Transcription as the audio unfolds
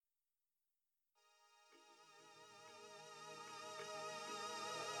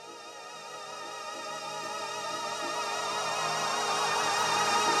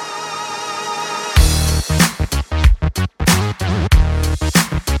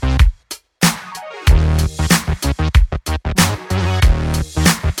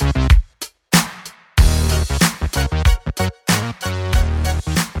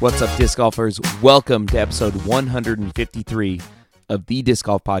What's up, disc golfers? Welcome to episode 153 of the Disc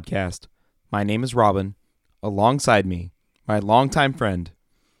Golf Podcast. My name is Robin. Alongside me, my longtime friend,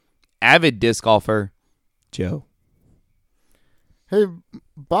 avid disc golfer, Joe. Hey,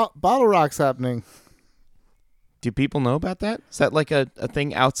 Bottle Rock's happening. Do people know about that? Is that like a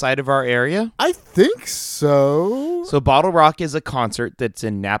thing outside of our area? I think so. So Bottle Rock is a concert that's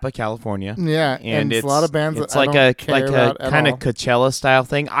in Napa, California. Yeah, and it's a lot of bands it's that like I a don't care about at kind of all. Coachella style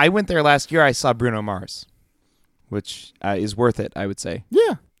thing. I went there last year. I saw Bruno Mars, which is worth it, I would say.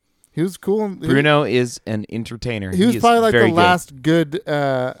 Yeah, he was cool. Bruno is an entertainer. He was is probably like very the good. last good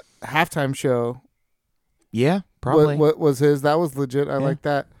halftime show. Yeah, probably. What was his? That was legit. I like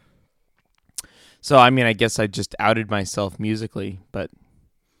that. So, I mean, I guess I just outed myself musically, but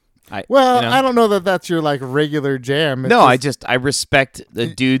I don't know that that's your like regular jam. It's I respect the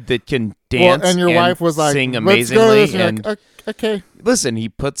dude that can dance. and your wife was like, sing "Let's amazingly. go to this," And like, okay. listen,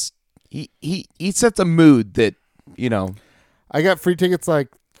 he sets a mood that, I got free tickets like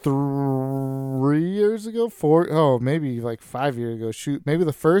 3 years ago, maybe like 5 years ago. Shoot, maybe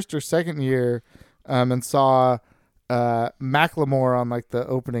the first or second year, and saw Macklemore on like the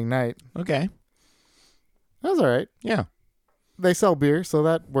opening night. Okay. That was all right. Yeah. They sell beer, so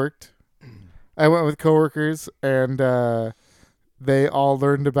that worked. I went with coworkers, and they all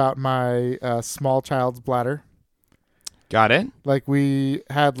learned about my small child's bladder. Got it. Like we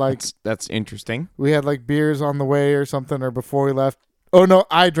had That's interesting. we had like beers on the way or something, or before we left. Oh no,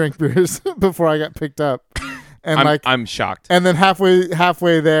 I drank beers before I got picked up, and I'm shocked. and then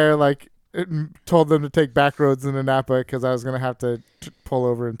halfway there, like told them to take back roads into Napa because I was gonna have to pull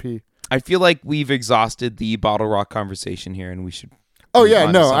over and pee. I feel like we've exhausted the Bottle Rock conversation here, and we should. Oh move yeah,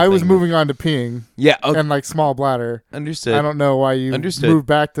 on to no, I was something. moving on to peeing. Yeah. Okay. And like small bladder. Understood. I don't know why you moved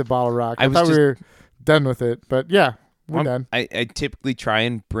back to Bottle Rock. I thought we were done with it, but yeah, we're done. I typically try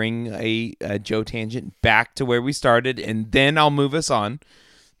and bring a Joe tangent back to where we started, and then I'll move us on,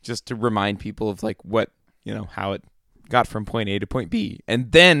 just to remind people of like what how it got from point A to point B,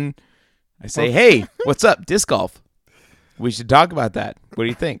 and then I say, "Hey, what's up, disc golf? We should talk about that. What do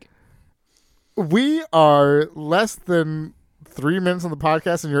you think?" We are less than 3 minutes on the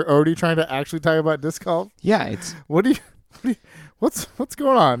podcast, and you're already trying to actually talk about disc golf. Yeah, it's. What's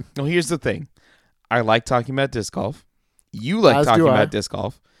going on? Well, here's the thing. I like talking about disc golf. You like As talking do I. about disc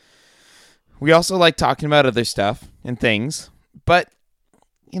golf. We also like talking about other stuff and things, but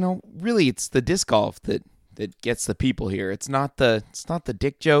really, it's the disc golf that gets the people here. It's not the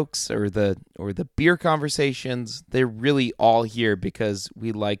dick jokes or the beer conversations. They're really all here because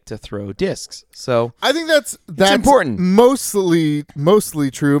we like to throw discs. So I think that's important. Mostly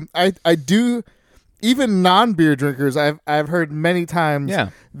true. I do. Even non-beer drinkers, I've heard many times,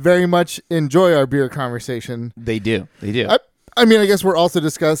 very much enjoy our beer conversation. They do. I mean, I guess we're also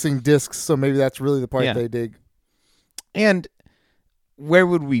discussing discs, so maybe that's really the part they dig. And where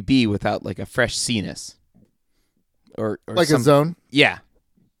would we be without like a fresh C-ness? Or like a zone? Yeah.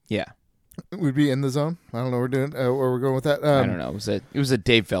 We'd be in the zone. I don't know what we're doing. Where we're going with that. I don't know. It was a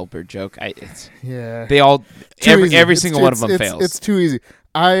Dave Feldberg joke. They all easy. every single one of them fails. It's too easy.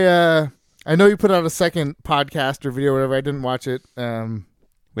 I know you put out a second podcast or video or whatever. I didn't watch it.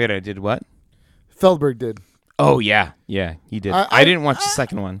 Wait, I did what? Feldberg did. Oh yeah, he did. I didn't watch the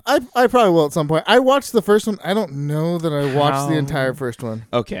second one. I probably will at some point. I watched the first one. I don't know that I watched the entire first one.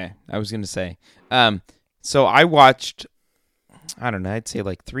 Okay, I was gonna say. So I watched. I don't know. I'd say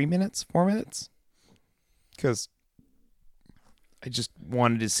like 4 minutes, because I just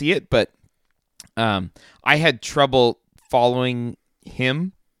wanted to see it. But I had trouble following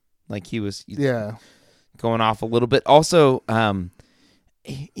him. Like he was going off a little bit. Also,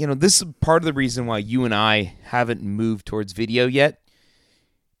 this is part of the reason why you and I haven't moved towards video yet.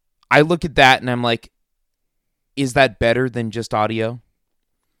 I look at that and I'm like, is that better than just audio?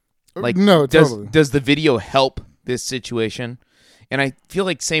 Like, no, totally. Does the video help this situation? And I feel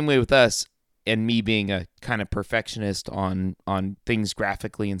like same way with us and me being a kind of perfectionist on things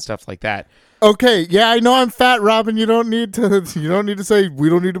graphically and stuff like that. Okay, yeah, I know I'm fat, Robin. You don't need to say we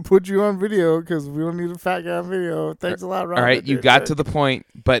don't need to put you on video because we don't need a fat guy on video. Thanks a lot, Robin. All right, you got to the point,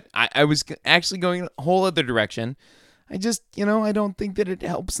 but I was actually going a whole other direction. I just, I don't think that it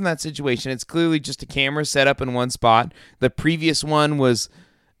helps in that situation. It's clearly just a camera set up in one spot. The previous one was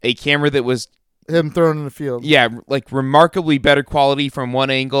a camera that was him thrown in the field. Yeah, like remarkably better quality from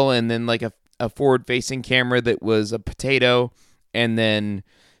one angle, and then like a forward-facing camera that was a potato, and then,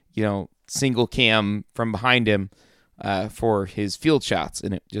 single cam from behind him for his field shots,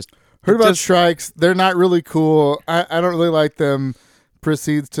 and it just heard about strikes. They're not really cool. I don't really like them.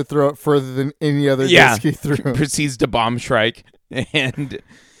 Proceeds to throw it further than any other disc he threw. Proceeds to bomb strike, and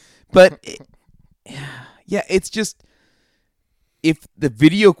But yeah, it's just, if the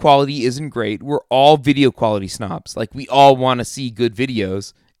video quality isn't great, we're all video quality snobs. Like, we all want to see good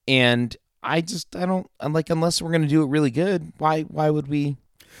videos, and I'm like, unless we're going to do it really good, why would we?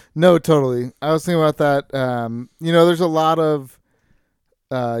 No, totally. I was thinking about that. There's a lot of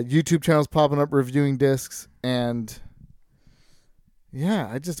YouTube channels popping up reviewing discs, and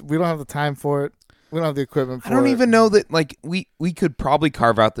yeah, we don't have the time for it. We don't have the equipment for it. I don't even know that, like, we could probably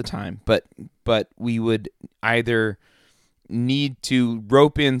carve out the time, but we would either need to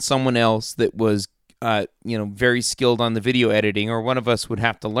rope in someone else that was very skilled on the video editing, or one of us would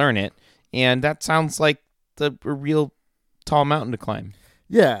have to learn it, and that sounds like a real tall mountain to climb.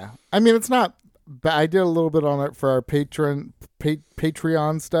 Yeah, I mean, it's not bad. I did a little bit on it for our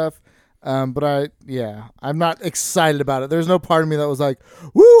Patreon stuff, but I'm not excited about it. There's no part of me that was like,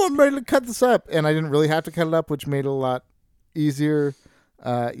 "Woo, I'm ready to cut this up," and I didn't really have to cut it up, which made it a lot easier.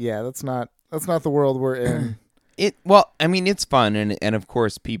 That's not the world we're in. It's fun, and of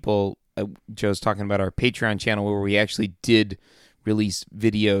course, people. Joe's talking about our Patreon channel where we actually did release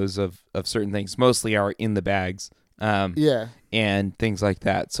videos of certain things, mostly our in the bags. And things like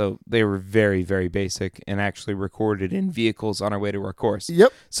that. So they were very, very basic and actually recorded in vehicles on our way to our course.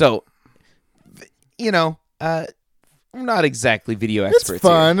 Yep. So, we're not exactly video experts. It's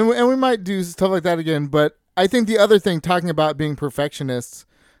fun, here. and we might do stuff like that again. But I think the other thing, talking about being perfectionists,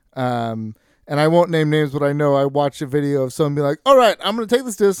 and I won't name names, but I know I watched a video of someone be like, all right, I'm going to take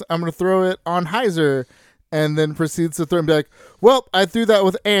this disc, I'm going to throw it on Heiser, and then proceeds to throw it and be like, well, I threw that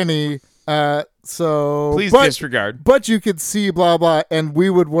with Annie, so please disregard. But you could see blah blah, and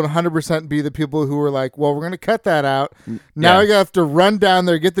we would 100% be the people who were like, "Well, we're going to cut that out. Now I have to run down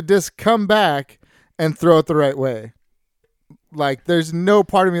there, get the disc, come back, and throw it the right way." Like, there's no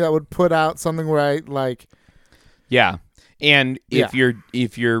part of me that would put out something where I like. Yeah, and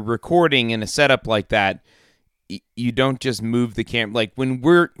if you're recording in a setup like that, you don't just move the camera. Like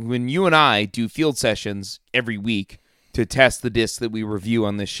when you and I do field sessions every week to test the discs that we review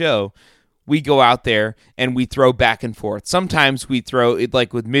on this show. We go out there and we throw back and forth. Sometimes we throw it,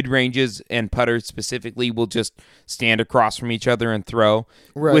 like with mid-ranges and putters specifically, we'll just stand across from each other and throw.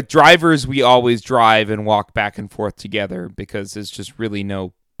 Right. With drivers, we always drive and walk back and forth together because there's just really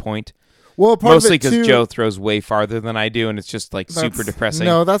no point. Well, mostly because Joe throws way farther than I do, and it's just like super depressing.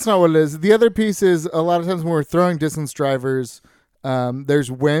 No, that's not what it is. The other piece is a lot of times when we're throwing distance drivers,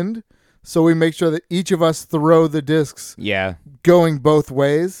 there's wind. So we make sure that each of us throw the discs going both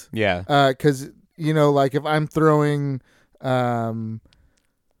ways. Yeah. Because, like if I'm throwing, let's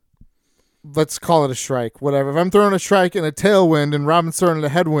call it a strike, whatever. If I'm throwing a strike in a tailwind and Robin's throwing a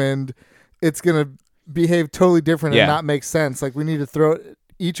headwind, it's going to behave totally different and not make sense. Like, we need to throw it.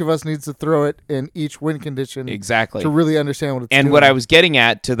 Each of us needs to throw it in each wind condition. Exactly. To really understand what it's doing. And what I was getting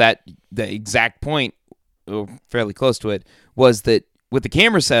at to the exact point, fairly close to it, was that with the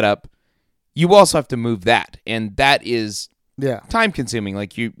camera setup, you also have to move that, and that is time consuming.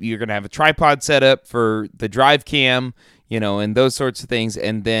 Like you're going to have a tripod set up for the drive cam, and those sorts of things.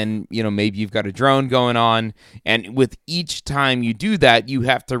 And then, maybe you've got a drone going on, and with each time you do that, you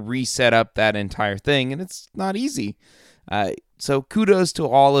have to reset up that entire thing, and it's not easy. So kudos to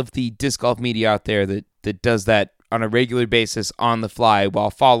all of the disc golf media out there that does that on a regular basis on the fly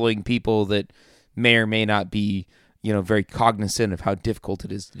while following people that may or may not be very cognizant of how difficult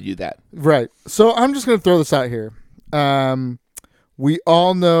it is to do that. Right. So I'm just going to throw this out here. We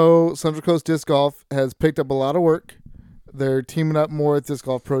all know Central Coast Disc Golf has picked up a lot of work. They're teaming up more with Disc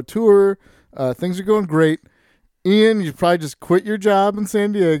Golf Pro Tour. Things are going great. Ian, you probably just quit your job in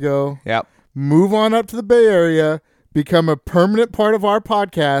San Diego. Yep. Move on up to the Bay Area, become a permanent part of our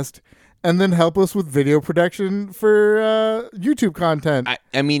podcast, and then help us with video production for YouTube content.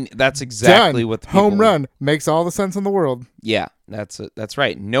 I mean, that's exactly what the people... Home run. Makes all the sense in the world. Yeah, that's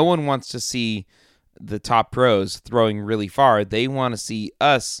right. No one wants to see the top pros throwing really far. They want to see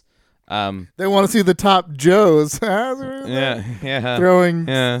us... they want to see the top Joes throwing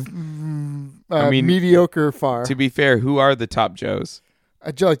mediocre far. To be fair, who are the top Joes?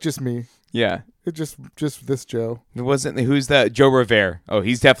 Just me. Yeah. It just this Joe. It wasn't. Who's that? Joe Rivera. Oh,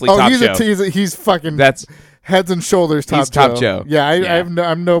 he's definitely top Joe. He's fucking. That's heads and shoulders top. He's top Joe. Yeah, I'm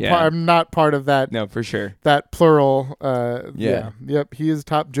not part of that. No, for sure. That plural. Yep. He is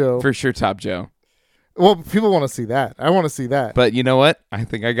top Joe. For sure, top Joe. Well, people want to see that. I want to see that. But you know what? I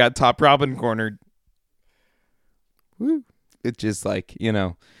think I got top Robin cornered. Woo. It's just like,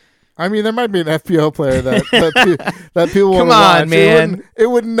 I mean, there might be an FPO player that people want to watch. Come on, man. It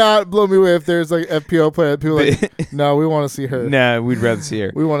would not blow me away if there's like FPO player that people are like, no, we want to see her. No, we'd rather see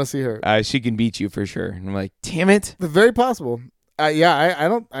her. We want to see her. She can beat you for sure. And I'm like, damn it. Very possible.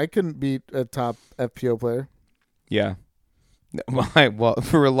 I couldn't beat a top FPO player. Yeah. Well,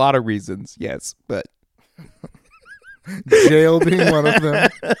 for a lot of reasons, yes, but Jail being one of them.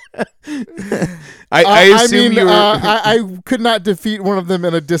 I assume you were. I could not defeat one of them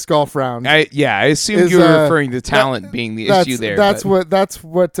in a disc golf round. I assumed you were referring to talent being the issue there. That's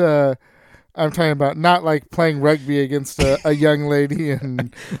what I'm talking about. Not like playing rugby against a young lady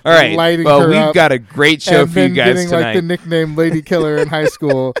and all right. lighting Well, her we've up got a great show for you guys getting tonight. like the nickname Lady Killer in high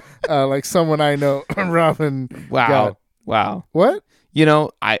school, like someone I know, Robin. Wow. What? You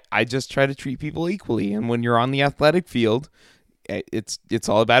know, I just try to treat people equally, and when you're on the athletic field, it's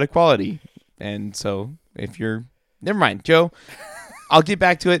all about equality. And so if you're, never mind, Joe, I'll get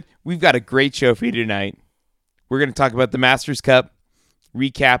back to it. We've got a great show for you tonight. We're going to talk about the Masters Cup,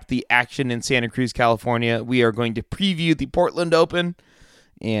 recap the action in Santa Cruz, California. We are going to preview the Portland Open,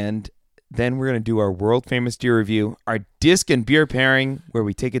 and then we're going to do our world famous beer review, our disc and beer pairing, where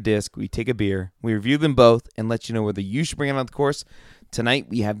we take a disc, we take a beer, we review them both, and let you know whether you should bring it on the course. Tonight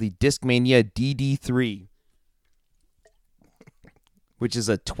we have the Discmania DD3, which is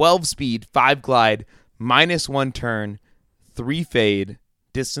a 12-speed, 5-glide, -1 turn, 3 fade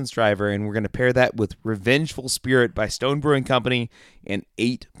distance driver, and we're going to pair that with Revengeful Spirit by Stone Brewing Company, and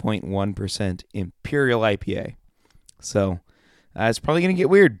 8.1% Imperial IPA. So it's probably going to get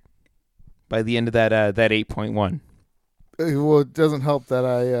weird by the end of that 8.1. Well, it doesn't help that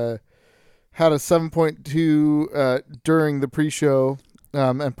I had a 7.2 during the pre-show,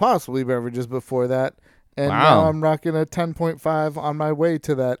 and possibly beverages before that. And now I'm rocking a 10.5 on my way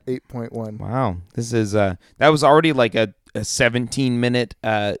to that 8.1. Wow. This is that was already like a 17-minute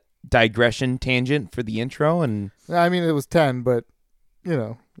digression tangent for the intro, and I mean it was 10, but you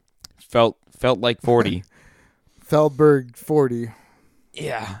know, felt like 40. Feldberg 40.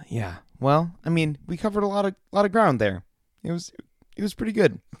 Yeah. Well, I mean, we covered a lot of ground there. It was pretty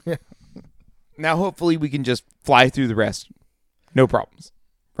good. Yeah. Now hopefully we can just fly through the rest. No problems.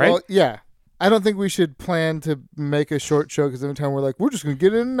 Right? Well, yeah. I don't think we should plan to make a short show because every time we're like, we're just going to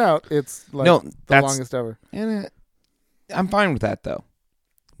get in and out, it's like the longest ever. And I'm fine with that, though.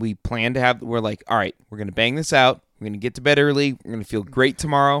 We plan to have, we're like, all right, we're going to bang this out. We're going to get to bed early. We're going to feel great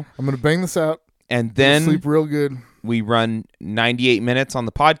tomorrow. I'm going to bang this out. And then sleep real good. We run 98 minutes on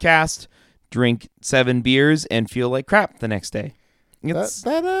the podcast, drink 7 beers, and feel like crap the next day.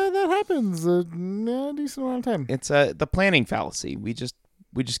 That happens a decent amount of time. It's the planning fallacy. We just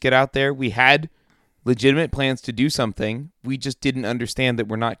get out there. We had legitimate plans to do something. We just didn't understand that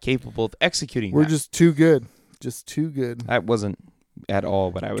we're not capable of executing. We're just too good. Just too good. That wasn't at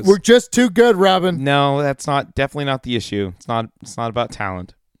all what I was. We're just too good, Robin. No, that's definitely not the issue. It's not about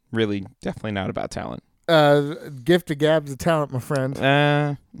talent. Really, definitely not about talent. Gift of Gab's a talent, my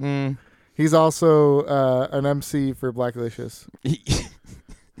friend. He's also an MC for Blacklicious. He's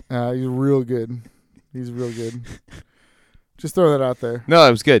real good. He's real good. Just throw that out there. No, that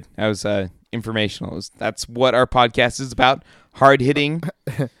was good. That was informational. That's what our podcast is about. Hard-hitting.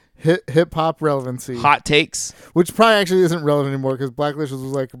 Hip-hop relevancy. Hot takes. Which probably actually isn't relevant anymore because Blacklicious was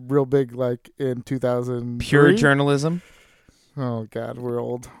like real big like in 2000. Pure journalism. Oh, God. We're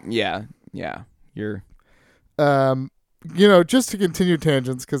old. Yeah. You're... just to continue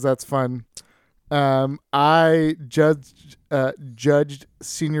tangents because that's fun. I judged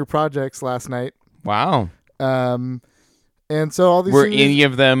senior projects last night. Wow. And so all these were any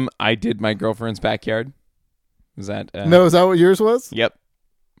of them I did my girlfriend's backyard? Was that no? Is that what yours was? Yep.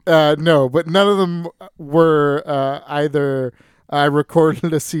 No, but none of them were either. I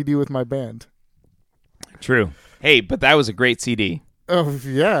recorded a CD with my band. True. Hey, but that was a great CD. Oh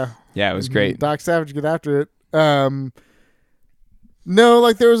yeah. Yeah, it was great. Doc Savage, get after it. No,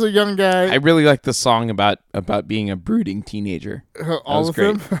 like there was a young guy. I really like the song about being a brooding teenager. All of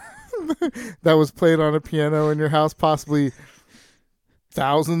them. That was played on a piano in your house, possibly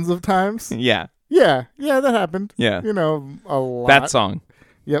thousands of times. Yeah, that happened. Yeah, a lot. That song.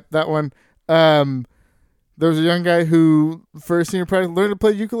 Yep, that one. There was a young guy who, for a senior project, learned to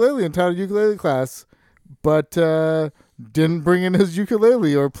play ukulele and taught a ukulele class, but didn't bring in his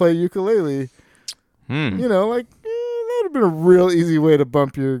ukulele or play ukulele. That would have been a real easy way to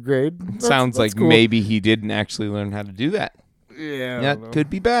bump your grade. Sounds like cool. Maybe he didn't actually learn how to do that. Yeah, that could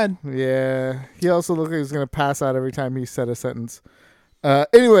be bad. Yeah, he also looked like he was going to pass out every time he said a sentence.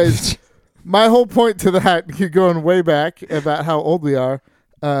 Anyways, my whole point to that, you're going way back about how old we are.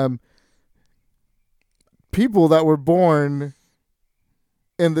 People that were born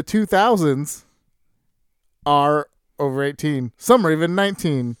in the 2000s are over 18. Some are even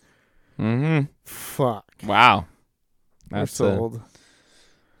 19. Mm-hmm. Fuck. Wow. That's so old.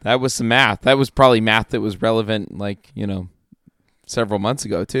 That was some math. That was probably math that was relevant, several months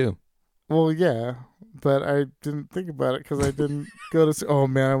ago too. Well, yeah, but I didn't think about it because I didn't go to. Oh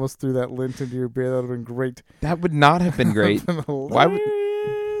man, I almost threw that lint into your beer. That would have been great. That would not have been great. Why would?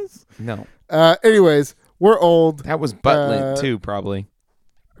 No. Anyways, we're old. That was butt lint too, probably.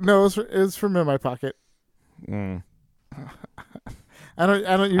 No, it was from in my pocket. Mm. I don't.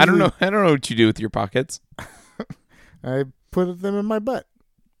 I don't know. I don't know what you do with your pockets. I put them in my butt.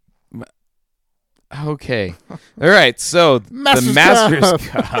 Okay. All right. So the Masters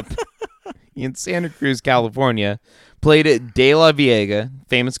Cup in Santa Cruz, California, played at De La Viega,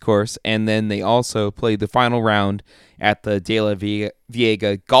 famous course, and then they also played the final round at the De La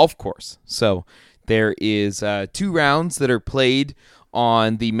Viega golf course. So there is 2 rounds that are played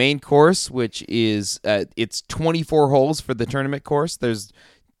on the main course, which is it's 24 holes for the tournament course. There's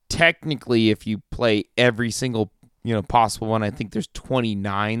technically, if you play every single possible one, I think there's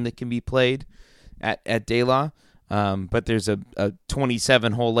 29 that can be played at De La. But there's a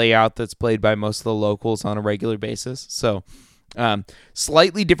 27-hole layout that's played by most of the locals on a regular basis. So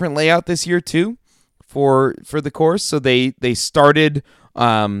slightly different layout this year too for the course. So they started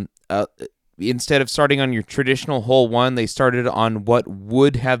instead of starting on your traditional hole 1, they started on what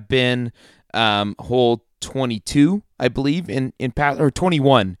would have been hole 22, I believe, in past, or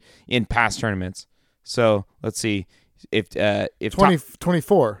 21 in past tournaments. So let's see if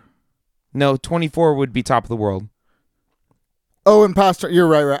 24. No, 24 would be top of the world. Oh, and past, you're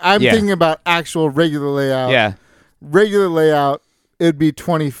right. I'm thinking about actual regular layout. Yeah. Regular layout, it'd be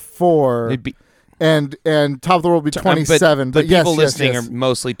 24. It'd be, and top of the world would be 27. But yes, people listening yes. are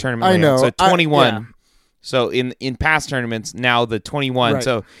mostly tournament I know. layout. So 21. Yeah. So in past tournaments, now the 21. Right.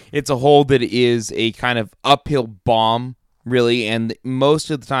 So it's a hole that is a kind of uphill bomb, really. And most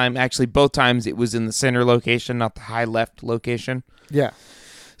of the time, actually both times, it was in the center location, not the high left location. Yeah.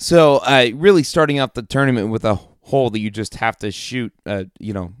 So really starting out the tournament with a hole that you just have to shoot,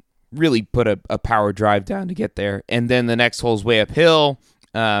 really put a power drive down to get there. And then the next hole is way uphill.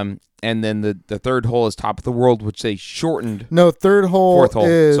 And then the third hole is top of the world, which they shortened. No, third hole Fourth hole.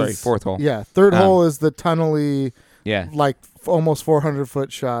 is... Sorry, fourth hole. Yeah, third hole is the tunnely, like almost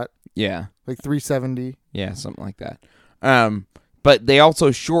 400-foot shot. Yeah. Like 370. Yeah, something like that. But they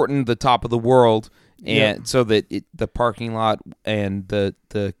also shortened the top of the world, and so that the parking lot and the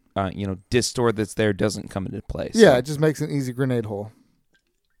disc store that's there doesn't come into play. So. Yeah, it just makes an easy grenade hole.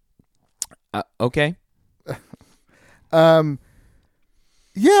 Okay.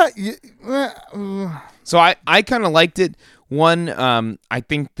 Yeah. So I kind of liked it. One, I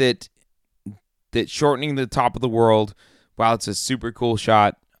think that shortening the top of the world, while it's a super cool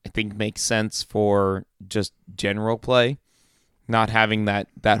shot, I think makes sense for just general play, not having that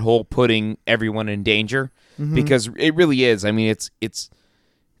hole putting everyone in danger, because it really is. I mean, it's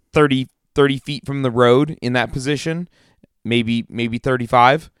 30 feet from the road in that position, maybe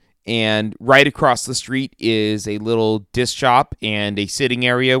 35. And right across the street is a little disc shop and a sitting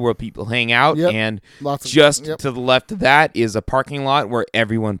area where people hang out. Yep. And to the left of that is a parking lot where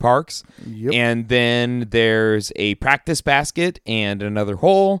everyone parks. Yep. And then there's a practice basket and another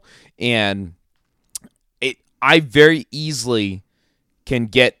hole. And I very easily can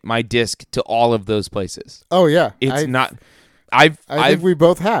get my disc to all of those places. Oh, yeah. I think we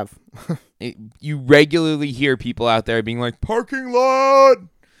both have. You regularly hear people out there being like, parking lot!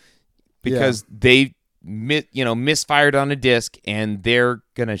 Because they misfired on a disc and they're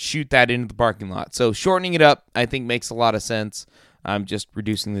going to shoot that into the parking lot. So shortening it up, I think, makes a lot of sense. Just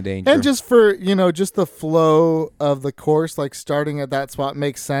reducing the danger. And just for, just the flow of the course, like starting at that spot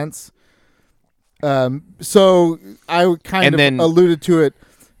makes sense. So I kind of alluded to it.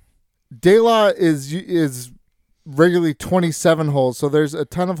 De La is regularly 27 holes. So there's a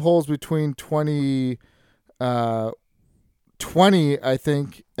ton of holes between 20, I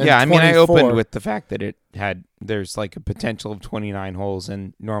think. And yeah, I mean, 24. I opened with the fact that there's like a potential of 29 holes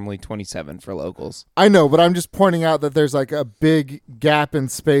and normally 27 for locals. I know, but I'm just pointing out that there's like a big gap in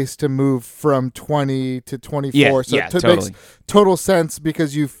space to move from 20 to 24. Yeah, so it totally. makes total sense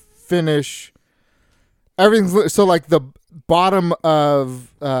because you finish everything's so like the bottom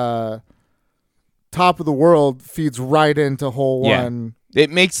of top of the world feeds right into hole one.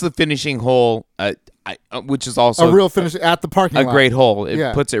 It makes the finishing hole, which is also a real finish at the parking lot. A great hole.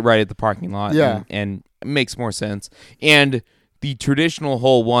 It puts it right at the parking lot. Yeah. And it makes more sense. And the traditional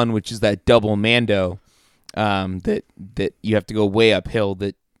hole 1, which is that double Mando, that you have to go way uphill,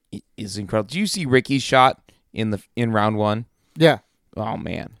 that is incredible. Do you see Ricky's shot in round 1? Yeah. Oh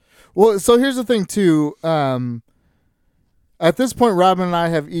man. Well, so here's the thing too. At this point, Robin and I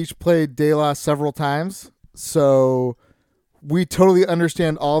have each played De La several times, so we totally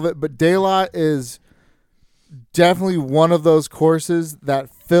understand all of it. But De La is definitely one of those courses that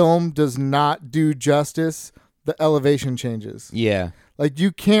film does not do justice. The elevation changes. Yeah. Like,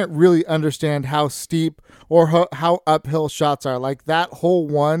 you can't really understand how steep or how uphill shots are. Like, that hole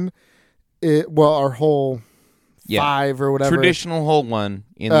one, or hole 5 or whatever. Traditional hole 1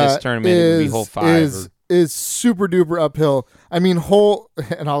 in this tournament it would be hole 5. Is super duper uphill. I mean, for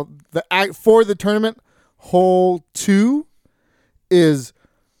the tournament, hole 2 is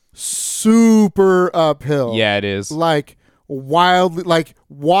super uphill. Yeah, it is. Like, wildly, like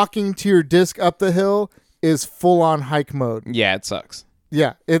walking to your disc up the hill is full on hike mode. Yeah, it sucks.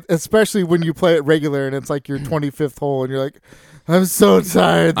 Yeah, especially when you play it regular and it's like your 25th hole and you're like, I'm so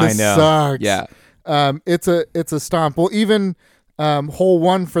tired. This sucks. Yeah. It's a stomp. Well, even hole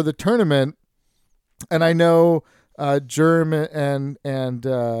 1 for the tournament, and I know Germ and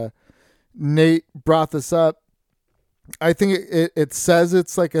Nate brought this up. I think it says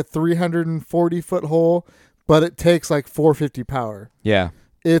it's like a 340-foot hole, but it takes like 450 power. Yeah.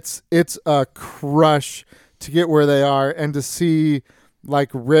 It's a crush to get where they are, and to see like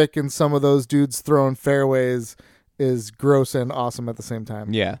Rick and some of those dudes throwing fairways is gross and awesome at the same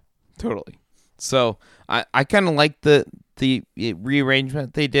time. Yeah, totally. So I kind of like the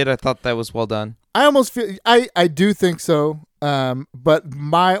rearrangement they did. I thought that was well done. I almost feel I do think so. But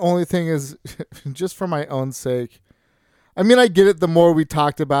my only thing is, just for my own sake, I mean, I get it. The more we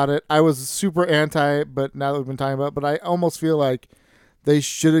talked about it, I was super anti, but now that we've been talking about it, but I almost feel like they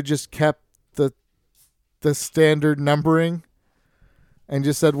should have just kept the standard numbering and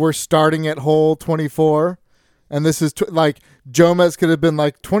just said, we're starting at hole 24. And this is like Jomez could have been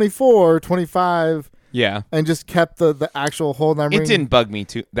like 24, 25. Yeah. And just kept the actual hole numbering. It didn't bug me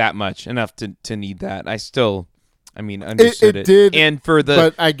that much enough to need that. I still, understood it. It did. And for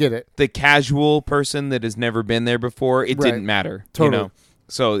but I get it. The casual person that has never been there before, it didn't matter. Totally.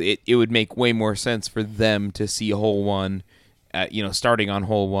 So it would make way more sense for them to see hole 1, starting on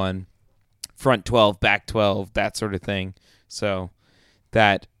hole 1, front 12, back 12, that sort of thing. So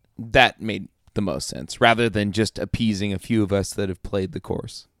that made the most sense, rather than just appeasing a few of us that have played the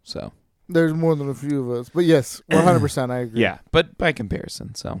course. So there's more than a few of us, but yes, 100% I agree. Yeah, but by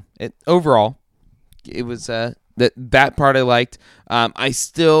comparison, so overall, it was that part I liked. I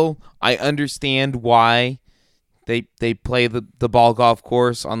understand why they play the ball golf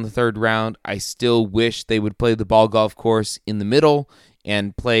course on the third round. I still wish they would play the ball golf course in the middle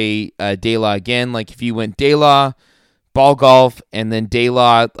and play De La again. Like, if you went De La, ball golf, and then De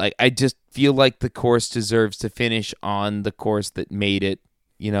La, like, I just feel like the course deserves to finish on the course that made it,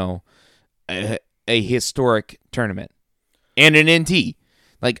 a historic tournament and an NT.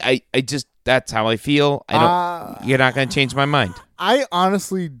 Like, I just, that's how I feel. You're not going to change my mind. I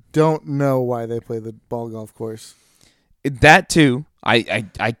honestly don't know why they play the ball golf course. That too. I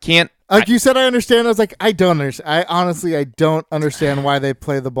can't. Like you said, I understand. I was like, I don't understand. I don't understand why they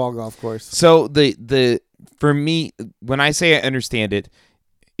play the ball golf course. So for me, when I say I understand it,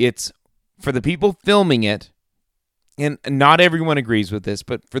 it's for the people filming it, and not everyone agrees with this,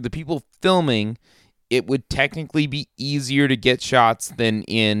 but for the people filming, it would technically be easier to get shots than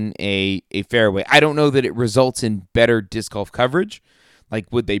in a fairway. I don't know that it results in better disc golf coverage. Like,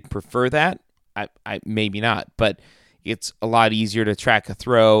 would they prefer that? I maybe not, but it's a lot easier to track a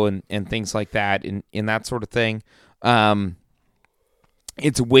throw and things like that in that sort of thing.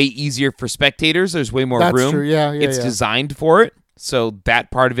 It's way easier for spectators. There's way more That's room. True. Yeah, it's designed for it. So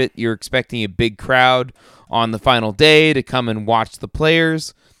that part of it, you're expecting a big crowd on the final day to come and watch the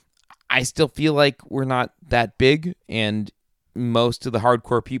players. I still feel like we're not that big, and most of the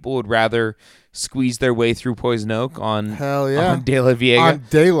hardcore people would rather squeeze their way through Poison Oak on De La Viega. On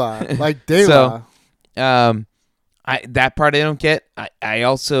De La. Like De La. So, that part I don't get. I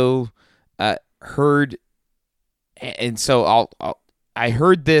also heard, and so I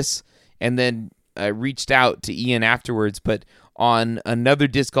heard this and then reached out to Ian afterwards, but on another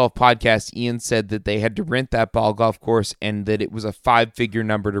disc golf podcast, Ian said that they had to rent that ball golf course and that it was a 5-figure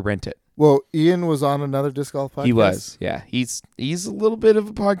number to rent it. Well, Ian was on another disc golf podcast? He was, yeah. He's a little bit of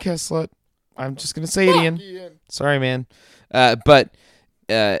a podcast slut. I'm just going to say it, Ian. Sorry, man. But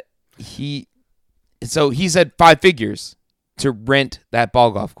he said 5 figures to rent that ball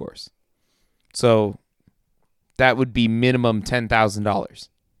golf course. So that would be minimum $10,000.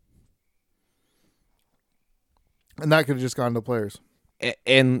 And that could have just gone to players.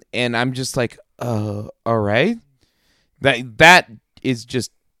 And I'm just like, all right. That is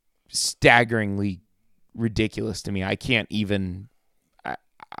just staggeringly ridiculous to me. I can't even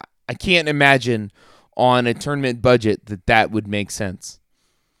I can't imagine on a tournament budget that would make sense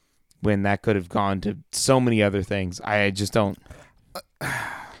when that could have gone to so many other things. I just don't.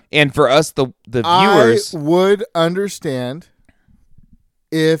 And for us, the viewers, I would understand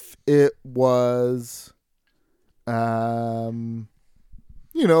if it was, a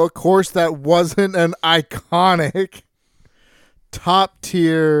course that wasn't an iconic top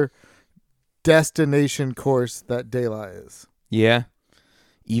tier destination course that De La is. yeah.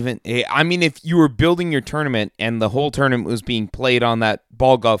 Even, I mean, if you were building your tournament and the whole tournament was being played on that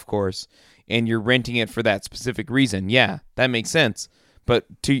ball golf course and you're renting it for that specific reason, yeah, that makes sense. But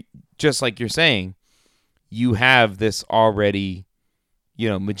just like you're saying, you have this already,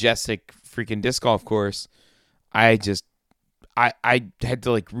 majestic freaking disc golf course. I had to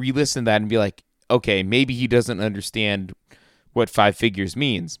like re-listen to that and be like, okay, maybe he doesn't understand what 5 figures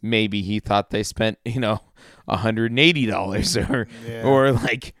means. Maybe he thought they spent, $180 or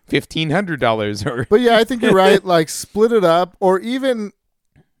like $1,500 or. But yeah, I think you're right. Like split it up, or even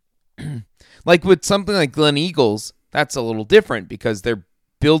like with something like Glen Eagles, that's a little different because they're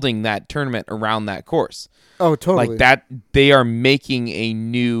building that tournament around that course. Oh, totally. Like that, they are making a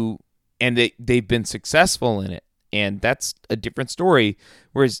new, and they've been successful in it, and that's a different story.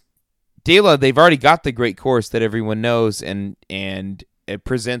 Whereas De La, they've already got the great course that everyone knows, and it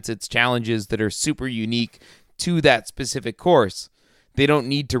presents its challenges that are super unique to that specific course. They don't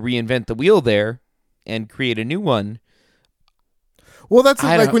need to reinvent the wheel there and create a new one. Well, that's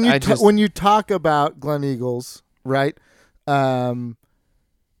like when you talk about Glen Eagles, right? There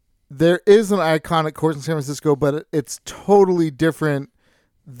is an iconic course in San Francisco, but it's totally different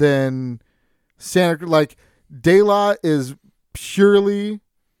than Santa. Like De La is purely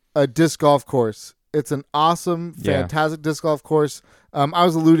a disc golf course. It's an awesome, fantastic disc golf course. I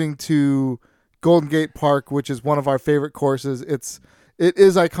was alluding to Golden Gate Park, which is one of our favorite courses. It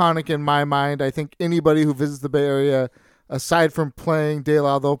is iconic in my mind. I think anybody who visits the Bay Area, aside from playing De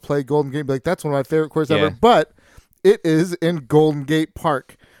La, they'll play Golden Gate and be like, that's one of my favorite courses ever. But it is in Golden Gate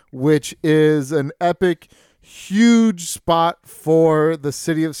Park, which is an epic, huge spot for the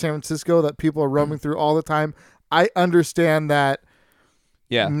city of San Francisco that people are roaming through all the time. I understand that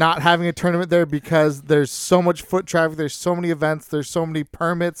not having a tournament there because there's so much foot traffic, there's so many events, there's so many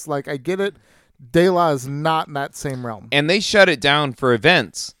permits. Like, I get it. De La is not in that same realm. And they shut it down for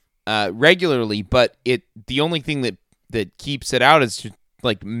events regularly, but the only thing that keeps it out is just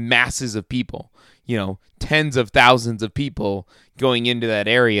like masses of people, tens of thousands of people going into that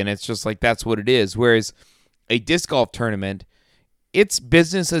area, and it's just like that's what it is. Whereas a disc golf tournament, it's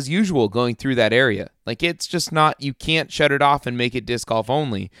business as usual going through that area. Like, it's just not, you can't shut it off and make it disc golf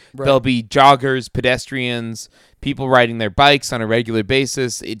only. Right. There'll be joggers, pedestrians, people riding their bikes on a regular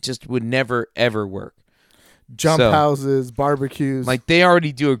basis. It just would never, ever work. Jump houses, barbecues. Like, they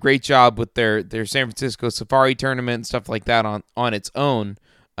already do a great job with their San Francisco Safari tournament and stuff like that on its own.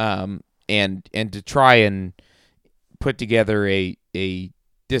 And to try and put together a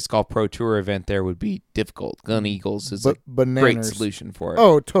disc golf pro tour event there would be difficult. Glen Eagles is a great solution for it.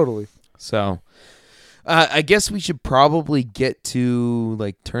 Oh, totally. So I guess we should probably get to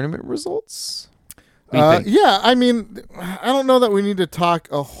like tournament results. Yeah, I mean, I don't know that we need to talk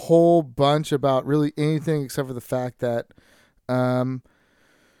a whole bunch about really anything except for the fact that I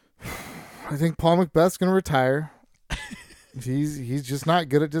think Paul McBeth's going to retire. He's just not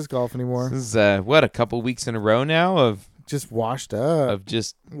good at disc golf anymore. This is a couple weeks in a row now of just washed up. Of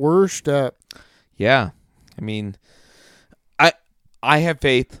just washed up. Yeah. I mean, I have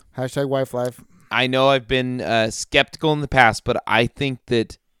faith. Hashtag wife life. I know I've been skeptical in the past, but I think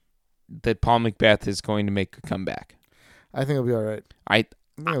that Paul McBeth is going to make a comeback. I think it'll be all right. I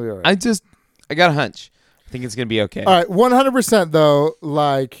got a hunch. I think it's going to be okay. All right. 100% though,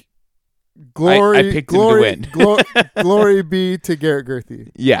 like glory. I picked him to win. Glory be to Garrett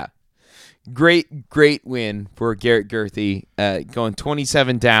Gurthie. Yeah. Great win for Garrett Gurthie, going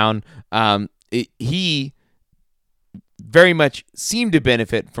 27 down. He very much seemed to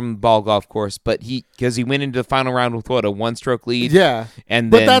benefit from the ball golf course, but because he went into the final round with a 1-stroke lead. Yeah,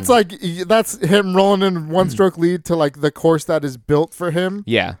 but that's him rolling in 1-stroke lead to like the course that is built for him.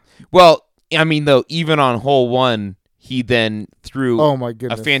 Yeah. Well, I mean, though, even on hole 1, he then threw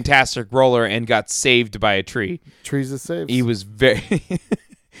a fantastic roller and got saved by a tree. Trees is saved. He was very.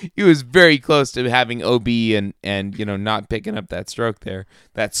 He was very close to having OB and not picking up that stroke there,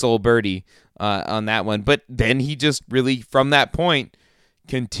 that sole birdie on that one. But then he just really, from that point,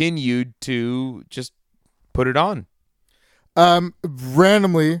 continued to just put it on. Not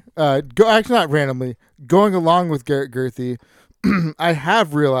randomly, going along with Garrett Gurthie, I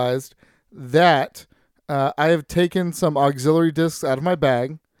have realized that I have taken some auxiliary discs out of my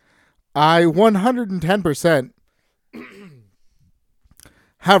bag. I 110%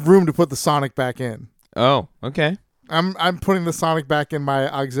 have room to put the Sonic back in. Oh, okay. I'm putting the Sonic back in my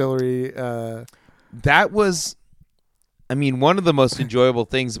auxiliary. That was, I mean, one of the most enjoyable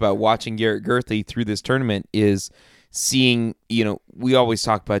things about watching Garrett Gurthey through this tournament is seeing, we always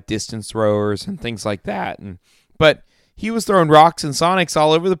talk about distance throwers and things like that, but he was throwing rocks and Sonics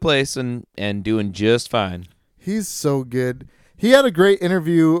all over the place and doing just fine. He's so good. He had a great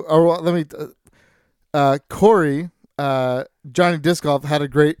interview. Corey, Johnny Disc Golf, had a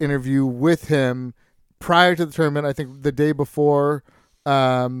great interview with him prior to the tournament, I think the day before,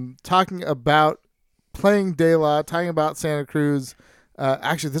 talking about playing De La, talking about Santa Cruz.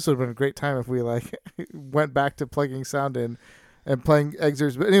 Actually, this would have been a great time if we went back to plugging sound in and playing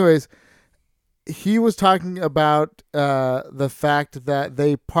excerpts. But anyways, he was talking about the fact that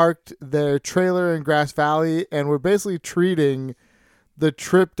they parked their trailer in Grass Valley and were basically treating the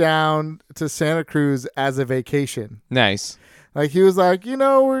trip down to Santa Cruz as a vacation. Nice. He was like,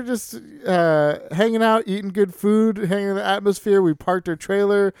 we're just hanging out, eating good food, hanging in the atmosphere. We parked our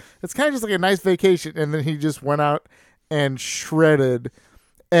trailer. It's kind of just like a nice vacation. And then he just went out and shredded.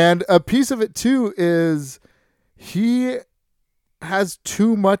 And a piece of it, too, is he has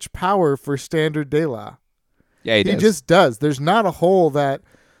too much power for standard De La. Yeah, he does. Just does. There's not a hole that,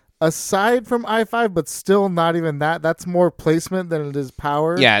 aside from I-5, but still not even that. That's more placement than it is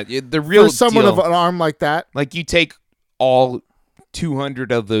power. Yeah, the real for someone deal, of an arm like that. You take all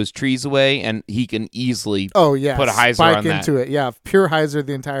 200 of those trees away, and he can easily put a hyzer spike on that. into it. Yeah, pure hyzer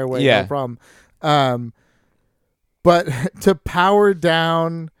the entire way. Yeah. No problem. But to power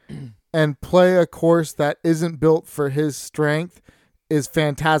down and play a course that isn't built for his strength is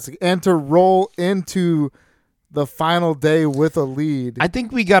fantastic. And to roll into the final day with a lead. I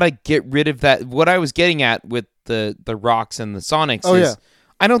think we got to get rid of that. What I was getting at with the rocks and the Sonics is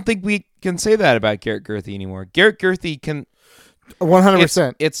I don't think we can say that about Garrett Gurthey anymore. Garrett Gurthey can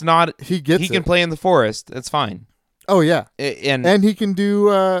 100%. It's not he gets can play in the forest. That's fine. Oh yeah. And he can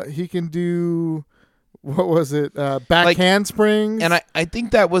do what was it? Back handsprings. And I think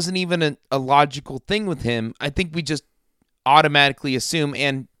that wasn't even a logical thing with him. I think we just automatically assume,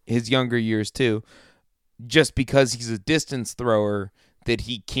 and his younger years too, just because he's a distance thrower, that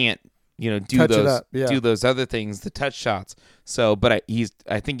he can't, do those other things, the touch shots. So, but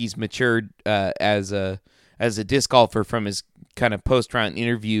I think he's matured as a disc golfer from his kind of post-round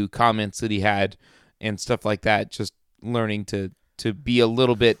interview comments that he had and stuff like that. Just learning to be a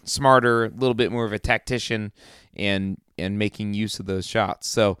little bit smarter, a little bit more of a tactician, and making use of those shots.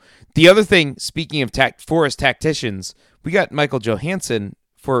 So the other thing, speaking of forest tacticians, we got Michael Johansson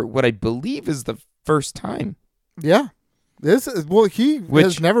for what I believe is the first time. Yeah. He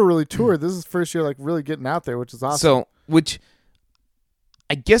has never really toured. This is his first year really getting out there, which is awesome. So, which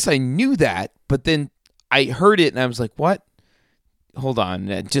I guess I knew that, but then I heard it and I was like, what? Hold on.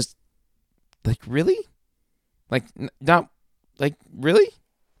 Just really? Not really?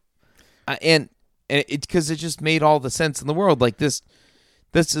 And it's because it just made all the sense in the world. This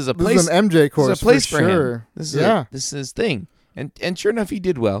is a place. This is an MJ course. This is a place for sure. Him. This is his thing. And sure enough, he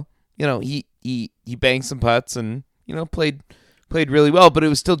did well. He banged some putts and played really well. But it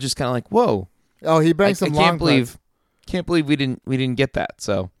was still just kind of whoa. Oh, he banged some long putts. Can't believe we didn't get that.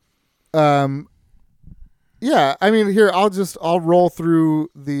 So, yeah. I mean, here I'll roll through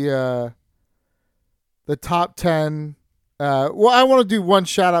the top 10. I want to do one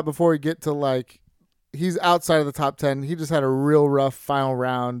shout out before we get to he's outside of the top 10. He just had a real rough final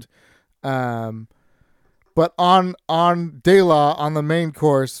round. But on De La, on the main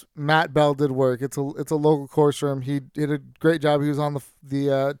course, Matt Bell did work. It's a local course for him. He did a great job. He was on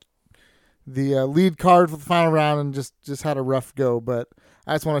the lead card for the final round and just had a rough go. But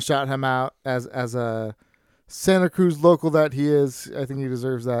I just want to shout him out as a Santa Cruz local that he is. I think he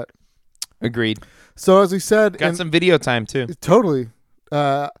deserves that. Agreed. So as we said, got some video time too. Totally.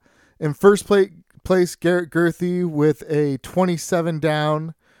 In first place, Garrett Gurthey with a 27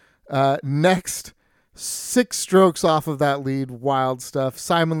 down. Next, 6 strokes off of that lead. Wild stuff.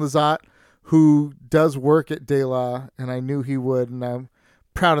 Simon Lizotte, who does work at De La, and I knew he would, and I'm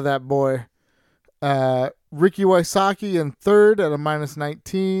proud of that boy. Ricky Wysocki in third at a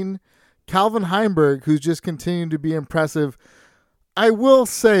 -19. Calvin Heimberg, who's just continuing to be impressive. I will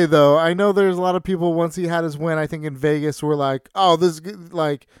say, though, I know there's a lot of people, once he had his win, I think in Vegas, were like, oh,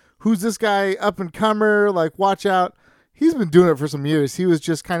 who's this guy, up-and-comer? Watch out. He's been doing it for some years. He was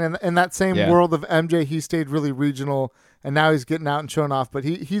just kind of in that same world of MJ. He stayed really regional, and now he's getting out and showing off. But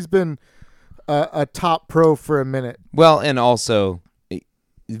he's been a top pro for a minute. Well, and also,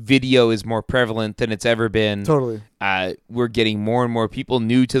 video is more prevalent than it's ever been. Totally. We're getting more and more people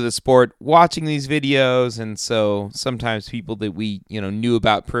new to the sport watching these videos, and so sometimes people that we knew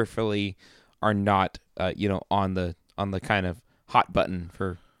about peripherally are not on the kind of hot button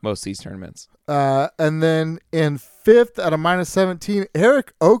for most of these tournaments. And then in fifth at a -17,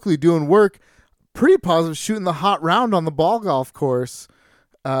 Eric Oakley doing work. Pretty positive, shooting the hot round on the ball golf course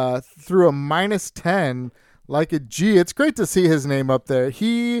through a -10 like a G. It's great to see his name up there.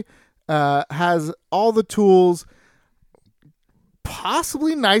 He has all the tools.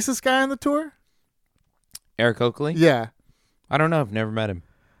 Possibly nicest guy on the tour. Eric Oakley? Yeah. I don't know. I've never met him.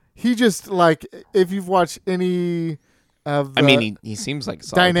 He just, like, if you've watched any of the he seems like a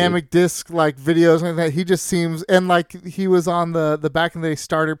solid dynamic disc like videos like that, he just seems, and like he was on the back in the day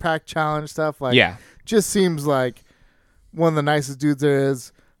starter pack challenge stuff, like, yeah, just seems like one of the nicest dudes there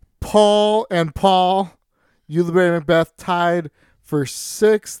is. Paul Ulibarri Macbeth tied for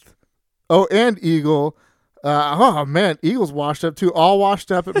sixth. Oh, and Eagle. Oh man, Eagles washed up too. All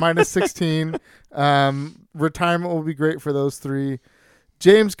washed up at -16. Retirement will be great for those three.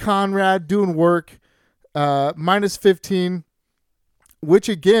 James Conrad doing work, -15, which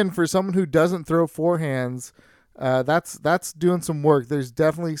again for someone who doesn't throw forehands, that's doing some work. There's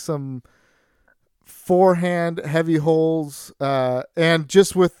definitely some forehand heavy holes, and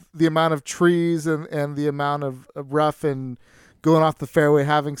just with the amount of trees and the amount of rough and going off the fairway,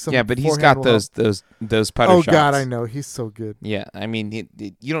 having some. Yeah, but he's got those putter shots. Oh God, I know, he's so good. Yeah, I mean,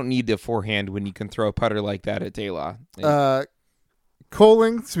 you don't need a forehand when you can throw a putter like that at De La.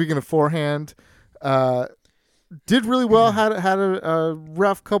 Coling, speaking of forehand, did really well. Had a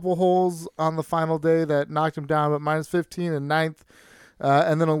rough couple holes on the final day that knocked him down, but -15 and 9th,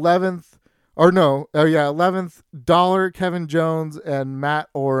 and then 11th. 11th. Dollar, Kevin Jones, and Matt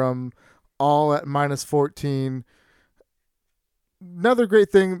Oram, all at -14. Another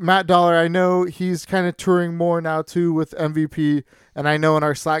great thing, Matt Dollar, I know he's kind of touring more now too with MVP, and I know in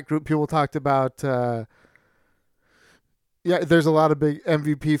our Slack group people talked about, there's a lot of big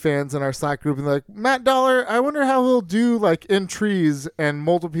MVP fans in our Slack group, and they're like, Matt Dollar, I wonder how he'll do like in trees, and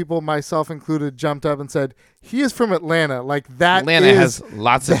multiple people, myself included, jumped up and said, he is from Atlanta. Like that Atlanta has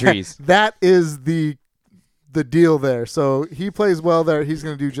lots of trees. That is the deal there. So he plays well there. He's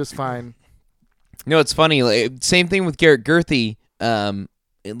going to do just fine. You know, it's funny. Like, same thing with Garrett Gurthie. That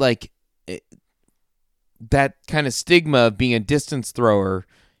kind of stigma of being a distance thrower,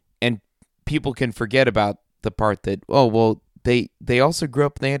 and people can forget about the part that, oh, well, they also grew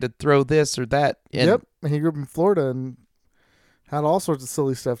up and they had to throw this or that. And yep, and he grew up in Florida and had all sorts of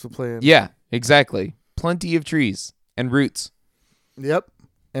silly stuff to play in. Yeah, exactly. Plenty of trees and roots. Yep,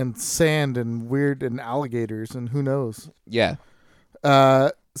 and sand and weird and alligators and who knows. Yeah.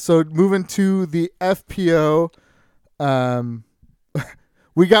 So moving to the FPO,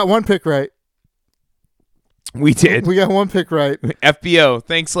 we got one pick right. We did. We got one pick right. FPO.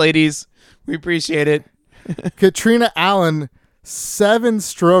 Thanks, ladies. We appreciate it. Katrina Allen, 7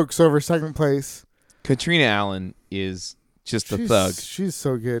 strokes over second place. Katrina Allen is just a thug. She's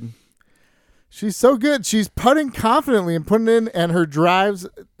so good. She's so good. She's putting confidently and putting in, and her drive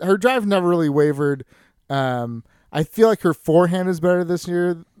never really wavered. I feel like her forehand is better this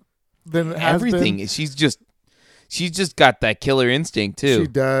year than it has been. She's just got that killer instinct too. She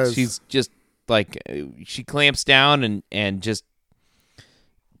does. She's just like, she clamps down and just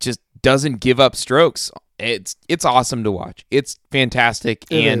doesn't give up strokes. It's awesome to watch. It's fantastic.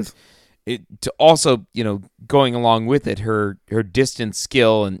 To also, going along with it, her distance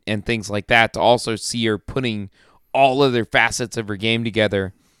skill and things like that, to also see her putting all other facets of her game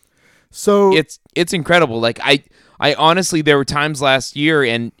together. So it's incredible. Like I honestly, there were times last year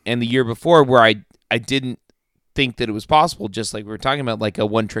and the year before where I didn't think that it was possible, just like we were talking about, like a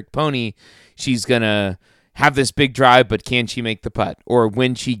one-trick pony. She's going to have this big drive, but can she make the putt? Or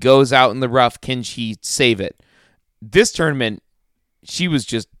when she goes out in the rough, can she save it? This tournament, she was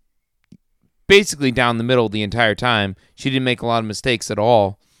just basically down the middle the entire time. She didn't make a lot of mistakes at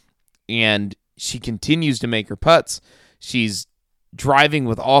all, and she continues to make her putts. She's driving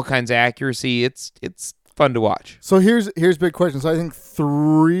with all kinds of accuracy. It's fun to watch. So here's big question. So I think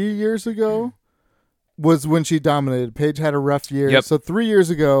 3 years ago was when she dominated. Paige had a rough year. Yep. So 3 years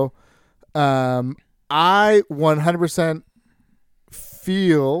ago, I 100%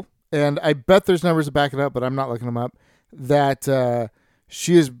 feel, and I bet there's numbers to back it up, but I'm not looking them up, that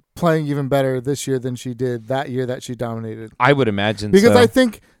she is playing even better this year than she did that year that she dominated. I would imagine because so. I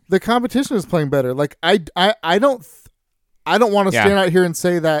think the competition is playing better. Like I don't want to stand out here and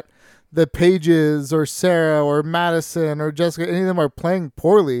say that the Paiges or Sarah or Madison or Jessica, any of them are playing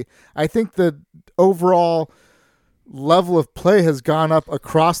poorly. I think the overall level of play has gone up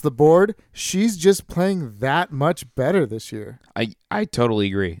across the board. She's just playing that much better this year. I totally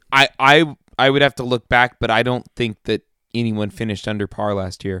agree. I would have to look back, but I don't think that anyone finished under par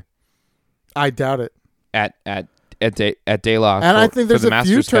last year. I doubt it. At at De La. And I think there's the a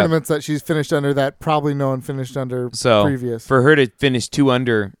few Masters Cup. tournaments that she's finished under that probably no one finished under So previous. for her to finish 2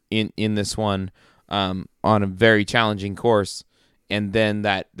 under in this one on a very challenging course, and then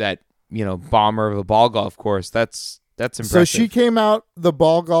that bomber of a ball golf course, that's impressive. So she came out the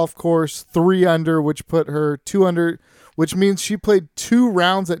ball golf course 3 under, which put her 2 under, which means she played 2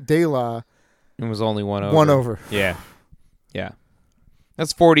 rounds at De La. It was only 1 over. 1 over. Yeah.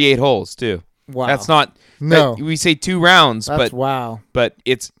 That's 48 holes too. Wow. That's not no. we say 2 rounds, That's wow. but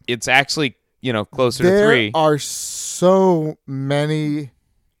it's actually closer there to 3. There are so many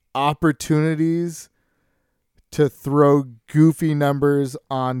opportunities to throw goofy numbers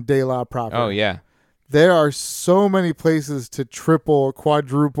on De La proper. Oh yeah. There are so many places to triple,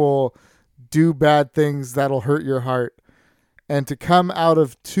 quadruple, do bad things that'll hurt your heart. And to come out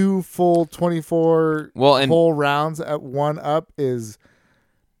of 2 full 24 whole rounds at 1 up is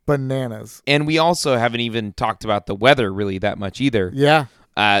bananas. And we also haven't even talked about the weather really that much either. Yeah.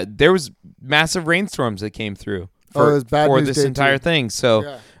 There was massive rainstorms that came through for this entire thing.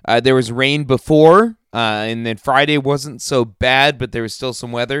 So there was rain before, and then Friday wasn't so bad, but there was still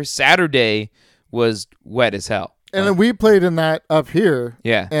some weather. Saturday was wet as hell. And then we played in that up here.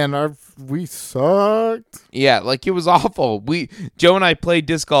 Yeah. And we sucked. Yeah, like it was awful. Joe and I played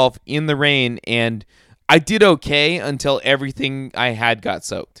disc golf in the rain, and I did okay until everything I had got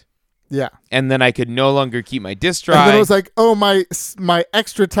soaked. Yeah. And then I could no longer keep my disc dry. And then it was like, oh, my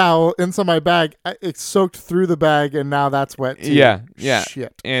extra towel inside my bag, it soaked through the bag, and now that's wet too. Yeah.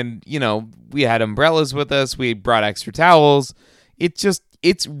 Shit. And, we had umbrellas with us. We brought extra towels.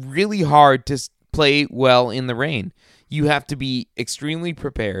 It's really hard to play well in the rain. You have to be extremely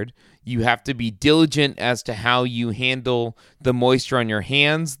prepared. You have to be diligent as to how you handle the moisture on your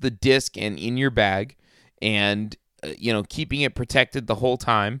hands, the disc, and in your bag, and keeping it protected the whole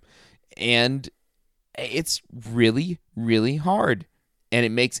time. And it's really, really hard, and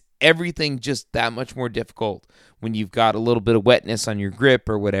it makes everything just that much more difficult when you've got a little bit of wetness on your grip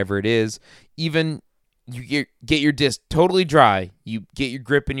or whatever it is. Even you get your disc totally dry, you get your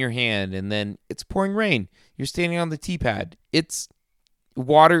grip in your hand, and then it's pouring rain. You're standing on the tee pad.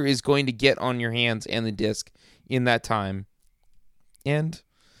 Water is going to get on your hands and the disc in that time. And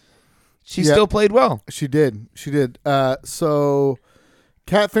she still played well. She did. So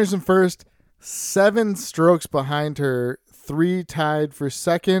Kat finished in first, 7 strokes behind her, 3 tied for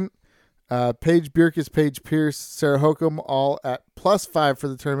second. Paige Bjerkes, Paige Pierce, Sarah Hokum, all at +5 for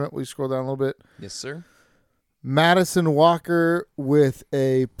the tournament. We scroll down a little bit. Yes, sir. Madison Walker with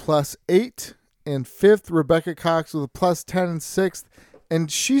a +8 in 5th. Rebecca Cox with a +10 in 6th. And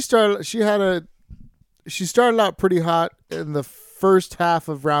she started out pretty hot in the first half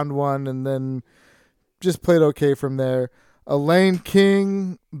of round 1 and then just played okay from there. Elaine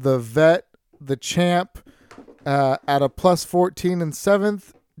King, the vet, the champ, at a +14 in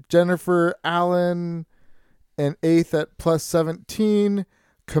 7th. Jennifer Allen in 8th at +17.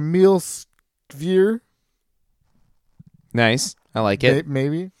 Camille Svier. Nice. I like it.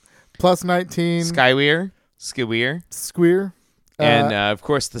 Maybe. +19. Skyweir. Squeer. And, of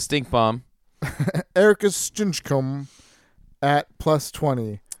course, the stink bomb. Erica Stinchcomb at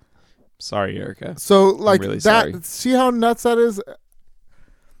 +20. Sorry, Erica. So, like, really that, sorry. See how nuts that is?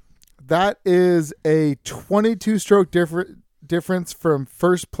 That is a 22-stroke difference from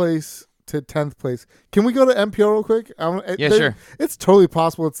first place to 10th place. Can we go to MPO real quick? Sure. It's totally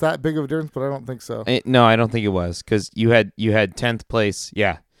possible it's that big of a difference, but I don't think so. No, I don't think it was, because you had 10th place.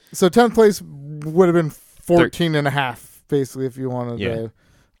 Yeah. So 10th place would have been 14 and a half, basically, if you wanted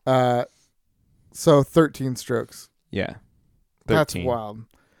to. So 13 strokes. Yeah. 13. That's wild.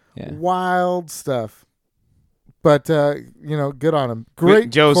 Yeah. Wild stuff. But, good on him. Great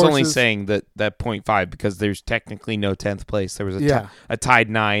Joe's courses. only saying that 0.5 because there's technically no 10th place. There was a tied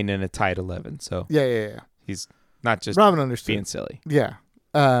 9 and a tied 11. So Yeah. he's not just Robin understood. being silly. Yeah.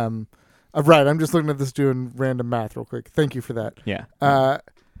 Right. I'm just looking at this doing random math real quick. Thank you for that. Yeah. I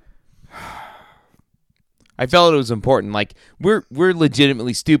felt it was important. Like, we're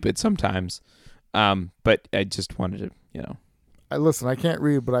legitimately stupid sometimes. But I just wanted to, Listen, I can't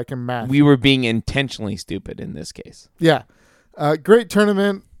read, but I can math. We were being intentionally stupid in this case. Yeah. Great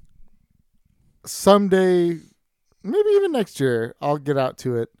tournament. Someday, maybe even next year, I'll get out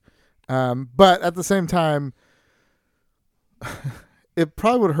to it. But at the same time, it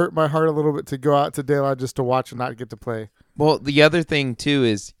probably would hurt my heart a little bit to go out to De La just to watch and not get to play. Well, the other thing, too,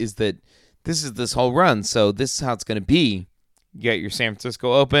 is that this is this whole run. So this is how it's going to be. You got your San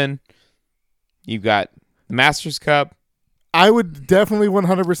Francisco Open. You've got the Masters Cup. I would definitely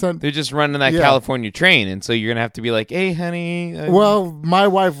 100%. They're just running that Yeah. California train, and so you're gonna have to be like, "Hey, honey." Well, my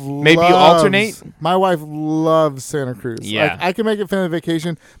wife Maybe loves, you alternate? My wife loves Santa Cruz. Yeah. Like, I can make it family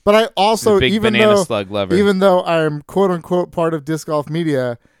vacation, but I also, big even banana though slug lover. even though I'm quote unquote part of disc golf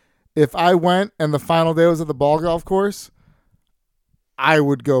media, if I went and the final day was at the ball golf course, I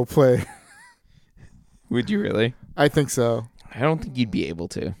would go play. Would you really? I think so. I don't think you'd be able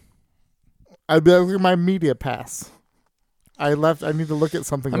to. I'd be like, look at my media pass. I need to look at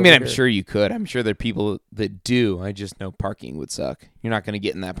something. I mean, I'm here. sure you could. I'm sure there are people that do. I just know parking would suck. You're not going to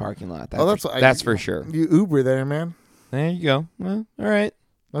get in that parking lot. That's for sure. You Uber there, man. There you go. Well, all right.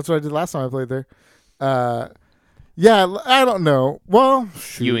 That's what I did last time I played there. Yeah, I don't know. Well,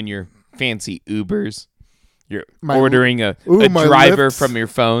 shoot. You and your fancy Ubers. You're My- ordering a my driver lifts. from your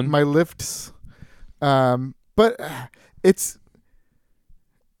phone. My lifts. But it's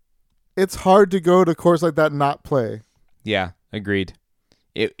hard to go to a course like that and not play. Yeah, agreed.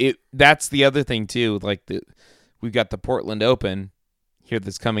 That's the other thing too. Like we've got the Portland Open here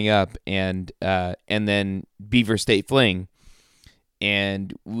that's coming up, and then Beaver State Fling,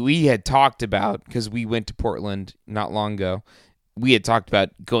 and we had talked about, because we went to Portland not long ago. We had talked about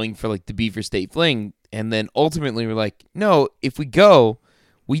going for like the Beaver State Fling, and then ultimately we're like, no, if we go,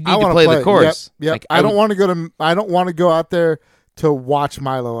 we need to play the course. Yep. Like, I don't want to go out there to watch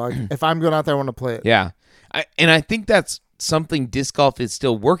Milo. Like, if I'm going out there, I want to play it. Yeah. I think that's something disc golf is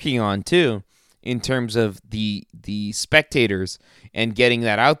still working on too, in terms of the spectators and getting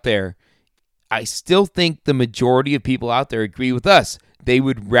that out there. I still think the majority of people out there agree with us. They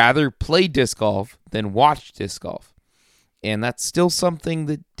would rather play disc golf than watch disc golf. And that's still something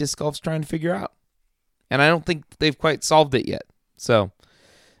that disc golf's trying to figure out. And I don't think they've quite solved it yet. So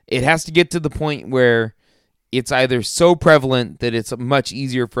it has to get to the point where it's either so prevalent that it's much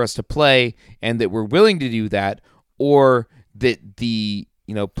easier for us to play and that we're willing to do that, or that the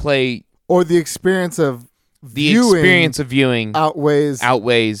play or the experience of viewing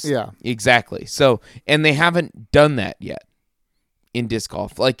outweighs. Yeah, exactly. So, and they haven't done that yet in disc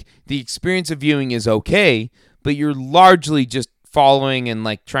golf. Like, the experience of viewing is okay, but you're largely just following and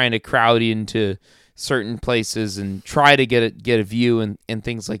like trying to crowd into certain places and try to get a view and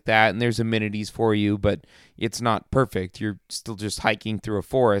things like that. And there's amenities for you, but it's not perfect. You're still just hiking through a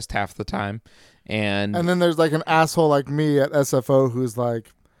forest half the time. And then there's like an asshole like me at SFO who's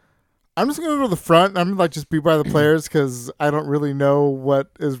like, I'm just going to go to the front and I'm like just be by the players because I don't really know what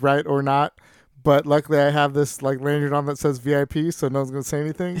is right or not. But luckily I have this like lanyard on that says VIP, so no one's going to say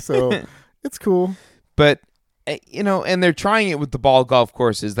anything. So it's cool. But, and they're trying it with the ball golf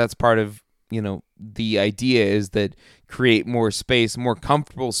courses. That's part of, the idea is that create more space, more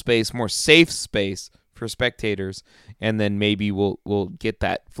comfortable space, more safe space for spectators, and then maybe we'll get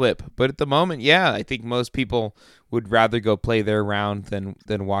that flip. But at the moment, yeah, I think most people would rather go play their round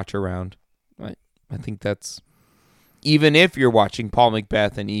than watch a round. I think that's, even if you're watching Paul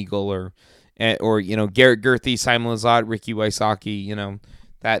Macbeth and Eagle or Garrett Gerthy, Simon Lizotte, Ricky Wysocki,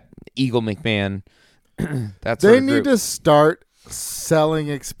 that Eagle McMahon. That's they need to start selling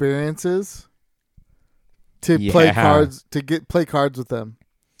experiences to play cards, to play cards with them.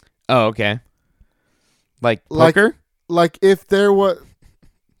 Oh, okay. Like poker? Like if there was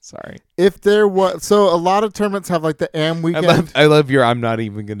Sorry. If there was, so a lot of tournaments have like the AM weekend. I love your, I'm not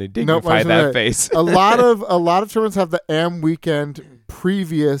even going to dignify that face. a lot of tournaments have the AM weekend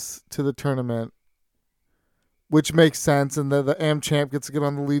previous to the tournament, which makes sense, and the AM champ gets to get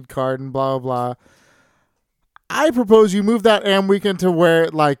on the lead card and blah blah blah. I propose you move that AM weekend to where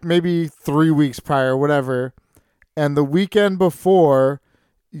like maybe 3 weeks prior or whatever, and the weekend before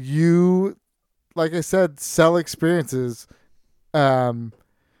you, like I said, sell experiences.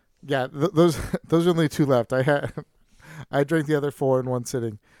 Yeah, those are only 2 left. I drank the other 4 in one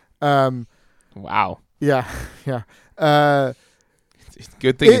sitting. Wow. Yeah.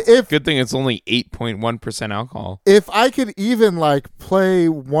 Good thing it's only 8.1% alcohol. If I could even like play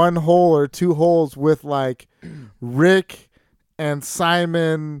 1 hole or 2 holes with like Rick and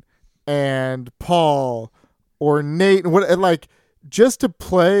Simon and Paul or Nate, like just to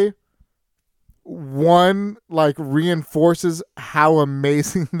play one, like reinforces how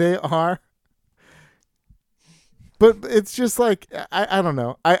amazing they are. But it's just like I don't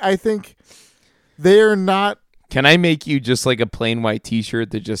know. I think they are not. Can I make you just like a plain white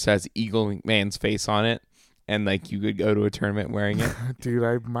T-shirt that just has Eagle McMahon's face on it, and like you could go to a tournament wearing it? Dude,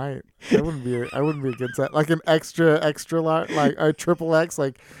 I might. I wouldn't be against that. Like an extra large, like a triple X,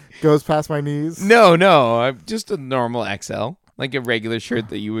 like goes past my knees. No, I'm just a normal XL. Like a regular shirt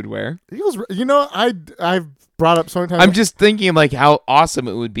that you would wear. Eagles. I've brought up so many times. I'm just thinking like how awesome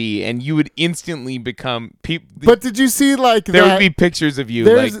it would be, and you would instantly become people. But did you see like there that, would be pictures of you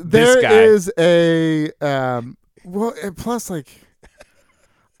like this guy. There is a plus like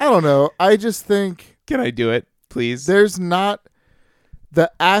I don't know. I just think Can I do it, please? there's not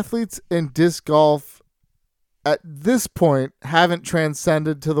the athletes in disc golf at this point haven't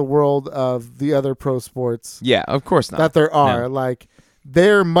transcended to the world of the other pro sports. Yeah, of course not. That there are. No. Like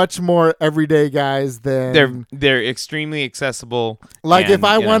they're much more everyday guys than they're extremely accessible. like and, if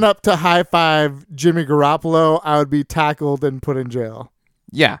I went up to high five Jimmy Garoppolo, I would be tackled and put in jail.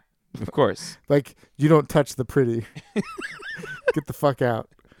 Yeah, of course. Like you don't touch the pretty. Get the fuck out.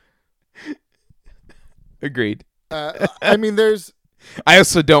 Agreed. I mean, I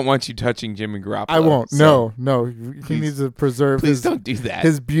also don't want you touching Jimmy Garoppolo. I won't. So No. He needs to preserve please don't do that.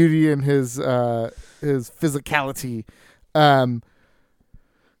 his beauty and his physicality. Do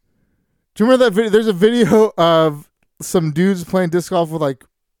you remember that video? There's a video of some dudes playing disc golf with like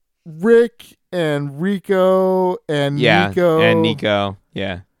Rick and Rico and Nico. And Nico.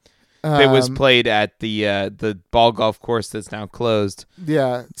 Yeah. It was played at the ball golf course that's now closed.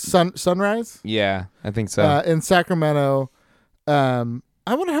 Yeah, Sunrise. Yeah, I think so. In Sacramento. I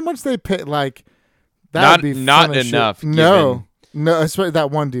wonder how much they pay. Like that would be not fun as enough. shit. No, especially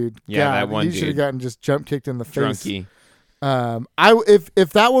that one dude. Yeah, God, that one he should have dude. gotten just jump kicked in the face. Drunky.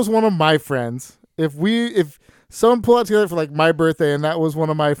 If that was one of my friends, if someone pulled out together for like my birthday and that was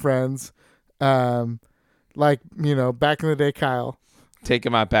one of my friends, like back in the day, Kyle. Take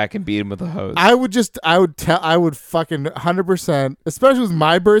him out back and beat him with a hose. I would fucking 100%, especially if it was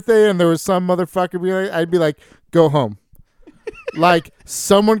my birthday and there was some motherfucker I'd be like, go home. Like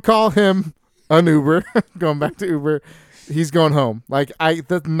someone call him an Uber. Going back to Uber, he's going home. Like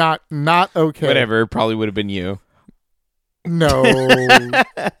that's not okay. Whatever, it probably would have been you. No,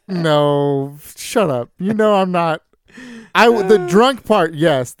 no, shut up. I'm not. The drunk part,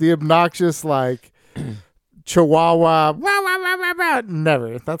 yes. The obnoxious like Chihuahua.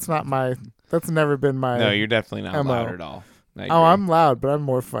 Never. That's never been my. No, you're definitely not MO. loud at all. I'm loud, but I'm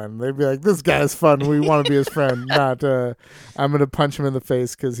more fun. They'd be like, "This guy's fun. We want to be his friend." Not, I'm gonna punch him in the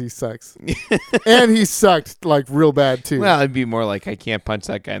face because he sucks, and he sucked like real bad too. Well, it'd be more like I can't punch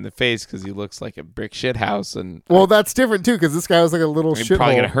that guy in the face because he looks like a brick shit house, and that's different too because this guy was like a little I'm shithole.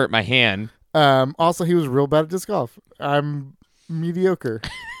 probably gonna hurt my hand. Also, he was real bad at disc golf. I'm mediocre.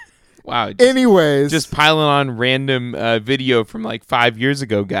 Wow. Anyways, Just piling on random video from like 5 years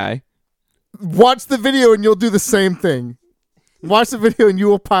ago, guy. Watch the video and you'll do the same thing. Watch the video and you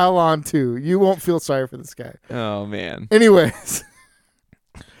will pile on too. You won't feel sorry for this guy. Oh man. Anyways,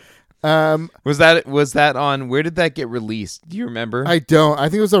 was that on? Where did that get released? Do you remember? I don't. I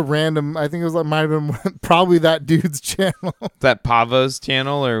think it was a random. I think it was like might have been probably that dude's channel. That Pavo's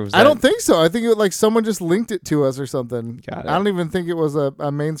channel, or was that? I don't think so. I think it like someone just linked it to us or something. Got it. I don't even think it was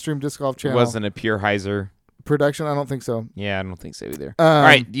a mainstream disc golf It channel. wasn't a Pure Heiser production. I don't think so. Yeah, I don't think so either. All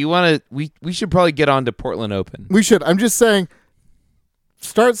right. Do you want to? We should probably get on to Portland Open. We should. I'm just saying.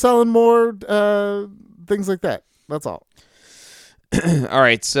 Start selling more things like that. That's all. All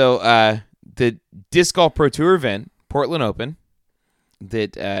right. So the Disc Golf Pro Tour event, Portland Open,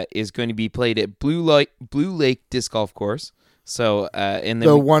 that is going to be played at Blue Lake Disc Golf Course. So and then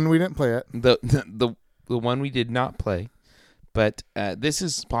the one we didn't play at. The one we did not play, but this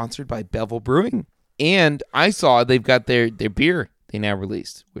is sponsored by Bevel Brewing, and I saw they've got their beer they now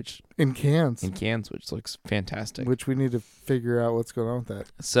released, which in cans, which looks fantastic. Which we need to figure out what's going on with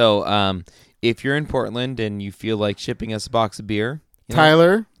that. So if you're in Portland and you feel like shipping us a box of beer,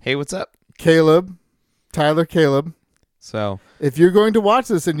 Tyler, hey, what's up? Caleb. So if you're going to watch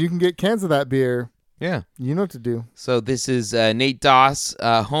this and you can get cans of that beer, yeah, you know what to do. So this is Nate Doss,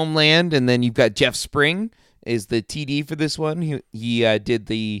 Homeland, and then you've got Jeff Spring is the TD for this one. He did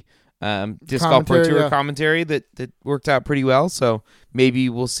the Disc Golf Pro Tour commentary that worked out pretty well. So maybe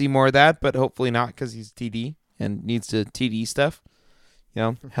we'll see more of that, but hopefully not because he's TD and needs to TD stuff.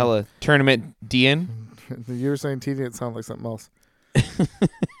 Hella tournament DN. You were saying TD, it sounded like something else.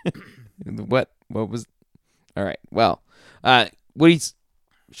 What was? All right. Well,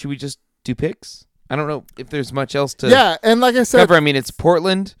 should we just do picks? I don't know if there's much else to. Yeah, and like I said, cover. I mean, it's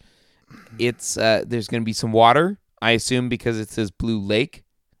Portland. It's there's going to be some water, I assume, because it says Blue Lake.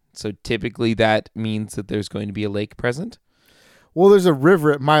 So typically that means that there's going to be a lake present. Well, there's a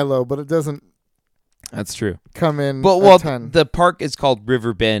river at Milo, but it doesn't. That's true. Come in. Well, the park is called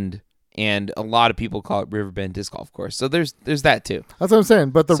River Bend, and a lot of people call it River Bend Disc Golf Course. So there's that too. That's what I'm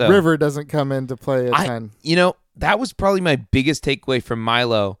saying. But the river doesn't come into play a ton. That was probably my biggest takeaway from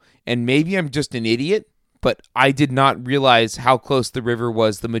Milo, and maybe I'm just an idiot, but I did not realize how close the river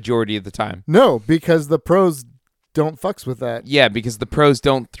was the majority of the time. No, because the pros don't fucks with that. Yeah, because the pros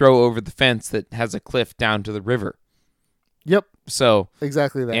don't throw over the fence that has a cliff down to the river. Yep, So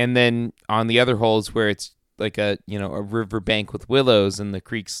exactly that. and then on the other holes where it's like a river bank with willows and the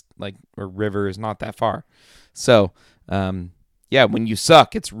creek's or river is not that far. So yeah, when you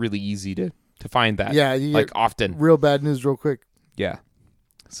suck, it's really easy to find that. Yeah, you get often. real bad news real quick. Yeah.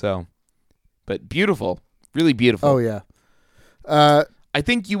 So, but beautiful, really beautiful. Oh yeah. I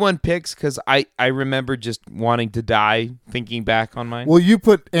think you won picks because I remember just wanting to die thinking back on mine. Well, you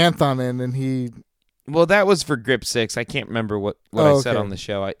put Anthon in, and he. Well, that was for Grip 6. I can't remember what I said okay. on the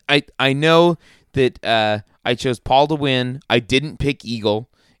show. I know that I chose Paul to win. I didn't pick Eagle,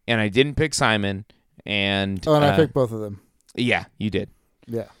 and I didn't pick Simon. And I picked both of them. Yeah, you did.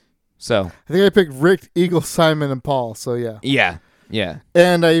 Yeah. So I think I picked Rick, Eagle, Simon, and Paul. So yeah. Yeah.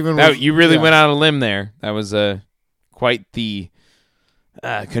 And I even you really went out on a limb there. That was quite the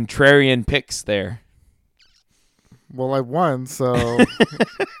contrarian picks there. Well, I won, so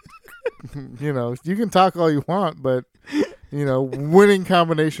you can talk all you want, but winning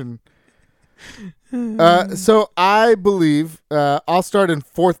combination. So I believe I'll start in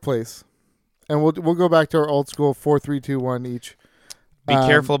 4th place, and we'll go back to our old school 4, 3, 2, 1 each. Be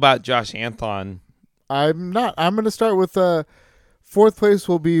careful about Josh Anthon. I'm not. I'm going to start with 4th place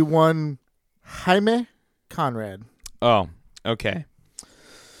will be one Jaime Conrad. Oh, okay.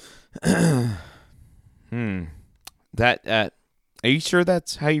 That are you sure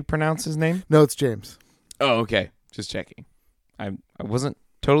that's how you pronounce his name? No, it's James. Oh, okay. Just checking. I wasn't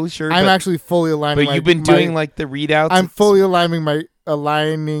totally sure. I'm actually fully aligning. But you've been doing the readouts. I'm fully aligning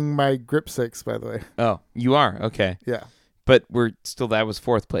my grip 6. By the way. Oh, you are okay. Yeah. But that was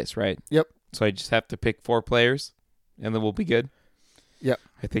 4th place, right? Yep. So I just have to pick 4 players, and then we'll be good. Yep.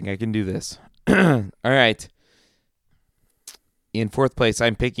 I think I can do this. All right. In 4th place,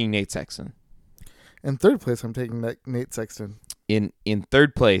 I'm picking Nate Sexton. In 3rd place, I'm taking Nate Sexton. In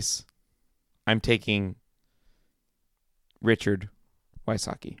 3rd place, I'm taking Richard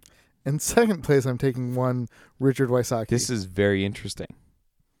Wysocki. In 2nd place, I'm taking one Richard Wysocki. This is very interesting.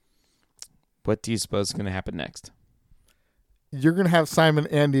 What do you suppose is going to happen next? You're going to have Simon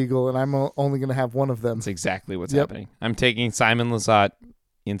and Eagle, and I'm only going to have one of them. That's exactly what's happening. I'm taking Simon Lizotte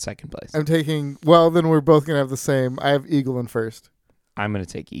in 2nd place. Then we're both going to have the same. I have Eagle in 1st. I'm going to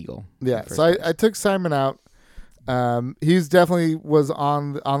take Eagle. Yeah, so I took Simon out. He's definitely was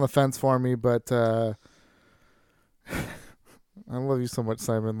on the fence for me, but I love you so much,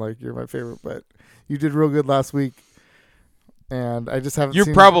 Simon. You're my favorite, but you did real good last week, and I just haven't.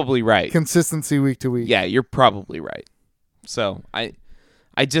 You're probably right. Consistency week to week. Yeah, you're probably right. So I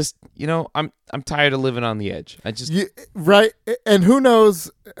just I'm tired of living on the edge. Right, and who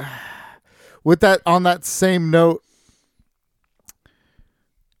knows? With that, on that same note,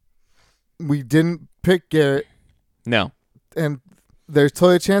 we didn't pick Garrett. No. And there's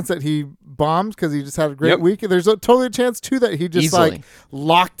totally a chance that he bombs because he just had a great week. There's totally a chance, too, that he just Easily.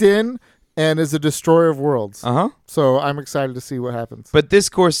 Locked in and is a destroyer of worlds. Uh-huh. So I'm excited to see what happens. But this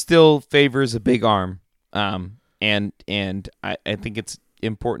course still favors a big arm. And I think it's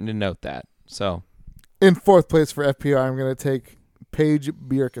important to note that. So in 4th place for FPR, I'm going to take Paige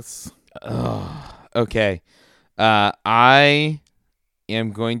Bjerkes. Okay. I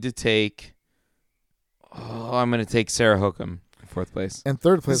am going to take... I'm going to take Sarah Hokum in 4th place. In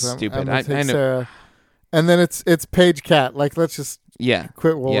 3rd place, I'm going to take I know. Sarah. And then it's Paige Cat. Let's just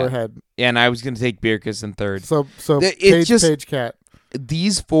quit while we're ahead. And I was going to take Bjerkes in 3rd. So Paige Cat.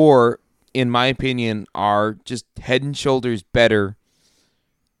 These 4, in my opinion, are just head and shoulders better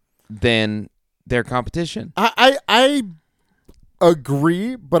than their competition. I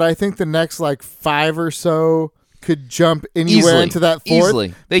agree, but I think the next 5 or so could jump anywhere into that 4th.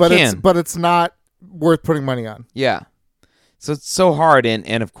 Easily. They can. But it's not worth putting money on. Yeah. So it's so hard,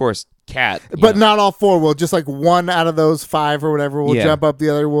 and of course, Cat. But not all 4 will. Just one out of those 5 or whatever will jump up. The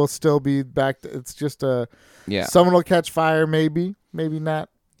other will still be back. It's just someone will catch fire, maybe not.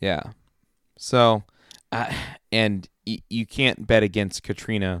 Yeah. So, and you can't bet against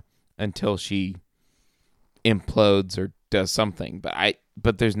Katrina until she implodes or does something.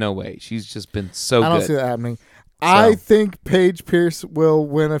 But there's no way. She's just been so good. I don't see that happening. So. I think Paige Pierce will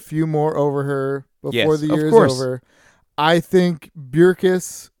win a few more over her before the year is over. I think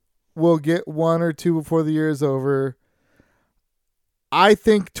Bjerkes will get 1 or 2 before the year is over. I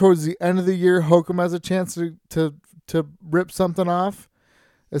think towards the end of the year, Hokum has a chance to rip something off,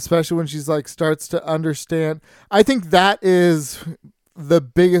 especially when she's starts to understand. I think that is the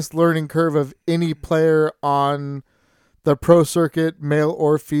biggest learning curve of any player on the pro circuit, male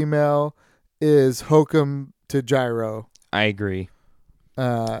or female, is Hokum to Gyro. I agree.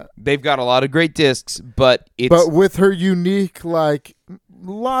 Uh, They've got a lot of great discs, but with her unique, like,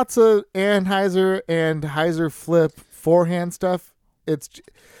 lots of Anheuser and Heiser flip forehand stuff,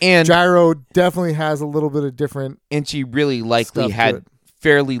 and Gyro definitely has a little bit of different. And she really likely stuff to had it.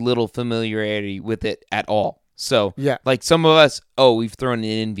 fairly little familiarity with it at all. So, Yeah. like some of us, we've thrown an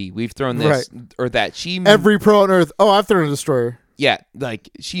Envy, we've thrown this or that. Every pro on earth, I've thrown a Destroyer. Yeah, like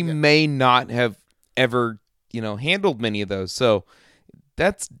she may not have ever, handled many of those. So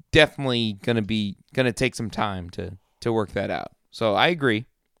that's definitely gonna take some time to work that out. So I agree.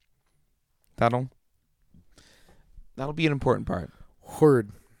 That'll be an important part.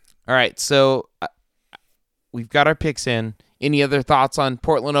 Word. All right, so we've got our picks in. Any other thoughts on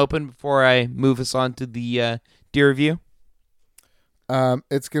Portland Open before I move us on to the deer review?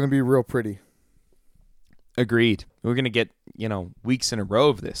 It's going to be real pretty. Agreed. We're going to get, weeks in a row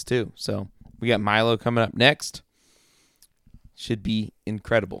of this too. So we got Milo coming up next. Should be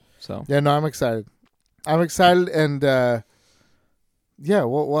incredible. So yeah, no, I'm excited. And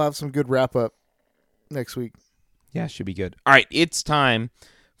we'll have some good wrap up next week. Yeah, should be good. All right, it's time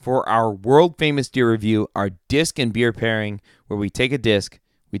for our world famous deer review, our disc and beer pairing, where we take a disc,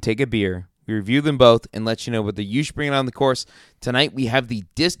 we take a beer, we review them both, and let you know whether you should bring it on the course. Tonight we have the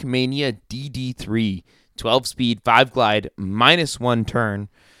Discmania DD3, 12-speed, 5-glide, -1 turn,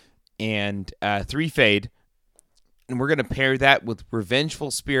 and 3 fade. And we're going to pair that with Revengeful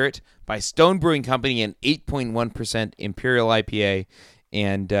Spirit by Stone Brewing Company, an 8.1% Imperial IPA.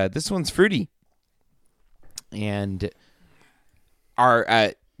 And this one's fruity. And our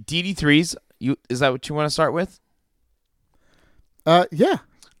DD3s, is that what you want to start with? Yeah.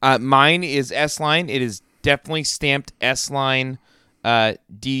 Mine is S-Line. It is definitely stamped S-Line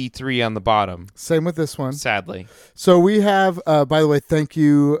DD3 on the bottom. Same with this one. Sadly. So we have, by the way, thank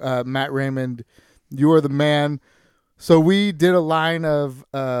you, Matt Raymond. You are the man. So we did a line of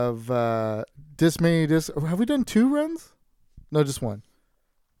Discmania disc. Have we done 2 runs? No, just 1.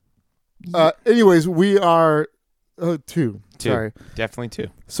 Anyways, we are 2. Sorry. Definitely 2.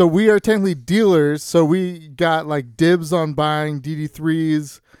 So we are technically dealers. So we got like dibs on buying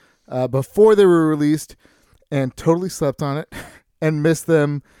DD3s before they were released and totally slept on it and missed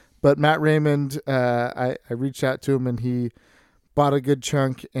them. But Matt Raymond, I reached out to him and he bought a good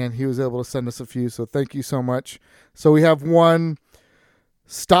chunk and he was able to send us a few. So thank you so much. So we have one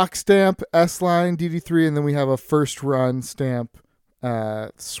stock stamp S-Line DD3 and then we have a first run stamp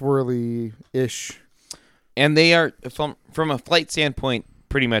swirly-ish. And they are, from a flight standpoint,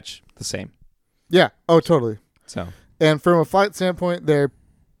 pretty much the same. Yeah. Oh, totally. So, and from a flight standpoint, they're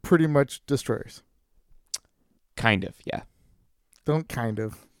pretty much destroyers. Kind of, yeah. Don't kind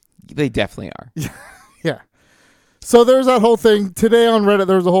of. They definitely are. Yeah. So there's that whole thing. Today on Reddit,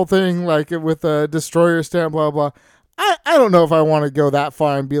 there was a whole thing like with a destroyer stamp, blah, blah. I don't know if I want to go that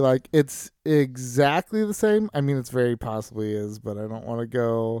far and be like, it's exactly the same. I mean, it's very possibly is, but I don't want to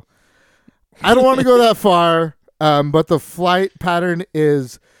go that far. But the flight pattern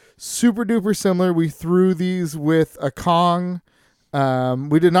is super duper similar. We threw these with a Kong.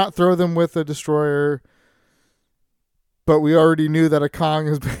 We did not throw them with a destroyer, but we already knew that a Kong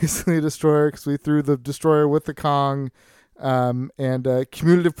is basically a destroyer because we threw the destroyer with the Kong. And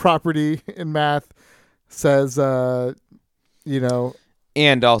commutative property in math says, and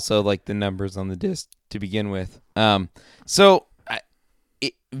also like the numbers on the disc to begin with. So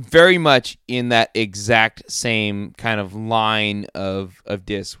very much in that exact same kind of line of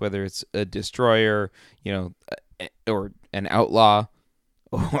discs, whether it's a destroyer, or an outlaw,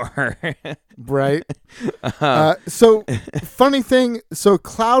 or right. So funny thing. So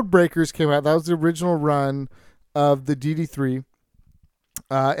Cloud Breakers came out. That was the original run of the DD3.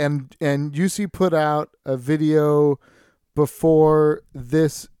 And UC put out a video before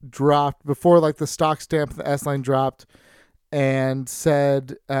this dropped, before like the stock stamp, the S-Line dropped, and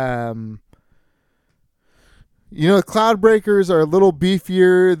said, Cloud Breakers are a little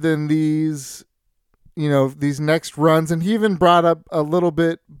beefier than these, these next runs. And he even brought up a little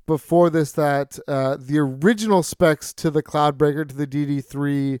bit before this that the original specs to the Cloud Breaker, to the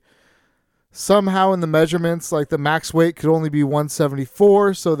DD3, somehow in the measurements, like the max weight could only be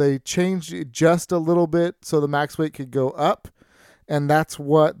 174, so they changed it just a little bit so the max weight could go up, and that's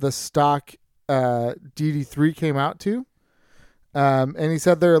what the stock DD3 came out to. And he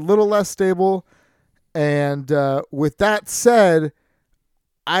said they're a little less stable, and with that said,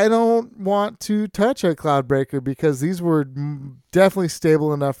 I don't want to touch a Cloud Breaker because these were definitely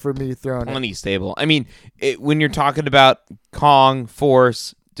stable enough for me throwing it. Plenty stable. I mean, when you're talking about Kong,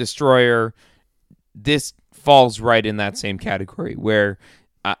 Force, Destroyer, this falls right in that same category where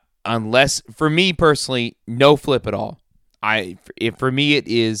unless, for me personally, no flip at all. For me, it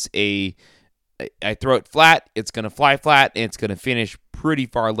is I throw it flat, it's going to fly flat, and it's going to finish pretty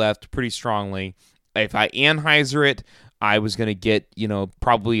far left, pretty strongly. If I Anheuser it, I was going to get,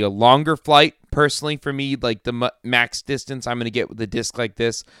 probably a longer flight. Personally, for me, like the max distance I'm going to get with a disc like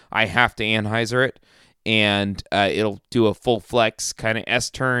this, I have to Anheuser it, and it'll do a full flex kind of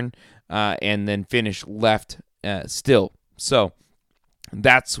S-turn, and then finish left still. So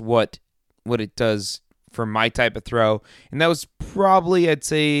that's what it does for my type of throw. And that was probably, I'd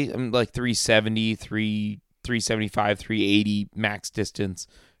say, like 370, 375, 380 max distance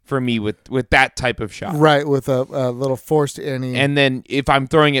for me with that type of shot. Right, with a little forced any. And then if I'm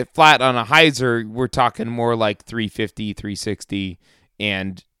throwing it flat on a hyzer, we're talking more like 350, 360,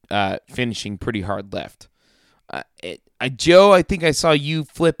 and finishing pretty hard left. Joe, I think I saw you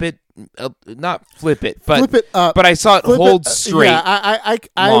flip it. Not flip it, but flip it up. But I saw it hold straight. Yeah,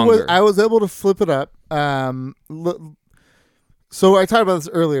 I was able to flip it up. So I talked about this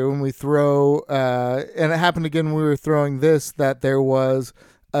earlier when we throw, and it happened again when we were throwing this, that there was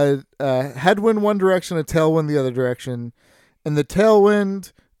a headwind one direction, a tailwind the other direction. In the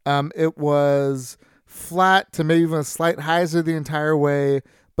tailwind, it was flat to maybe even a slight hyzer the entire way,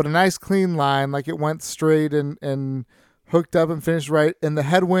 but a nice clean line, like it went straight and hooked up and finished right. In the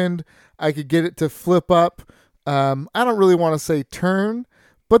headwind, I could get it to flip up. I don't really want to say turn,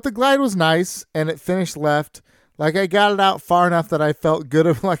 but the glide was nice and it finished left. Like I got it out far enough that I felt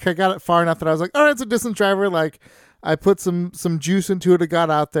good. Like I got it far enough that I was like, all right, it's a distance driver. Like I put some juice into it. It got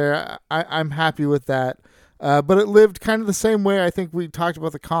out there. I'm happy with that. But it lived kind of the same way I think we talked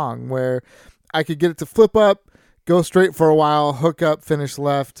about the Kong, where I could get it to flip up, go straight for a while, hook up, finish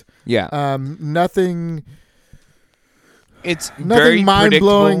left. Yeah. Nothing. It's nothing mind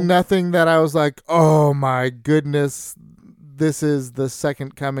blowing. Nothing that I was like, oh my goodness, this is the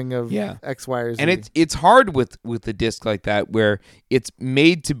second coming of X, Y, or Z. And it's hard with a disc like that, where it's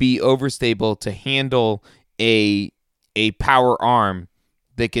made to be overstable to handle a power arm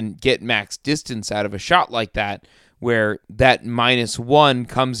that can get max distance out of a shot like that, where that -1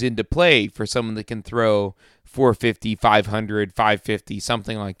 comes into play for someone that can throw 450, 500, 550,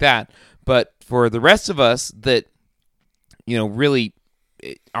 something like that. But for the rest of us that, really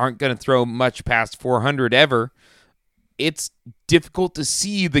aren't going to throw much past 400 ever, it's difficult to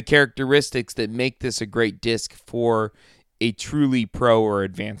see the characteristics that make this a great disc for a truly pro or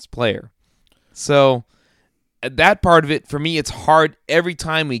advanced player. So that part of it, for me, it's hard every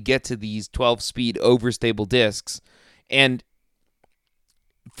time we get to these 12-speed overstable discs. And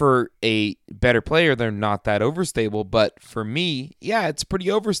for a better player, they're not that overstable. But for me, it's pretty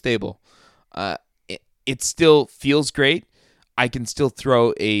overstable. It still feels great. I can still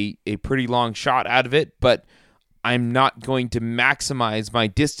throw a pretty long shot out of it, but I'm not going to maximize my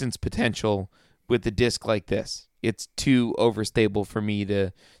distance potential with a disc like this. It's too overstable for me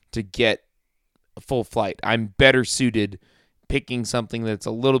to get a full flight. I'm better suited picking something that's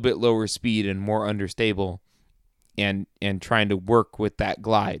a little bit lower speed and more understable and trying to work with that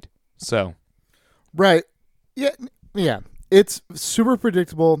glide. So, right. Yeah. It's super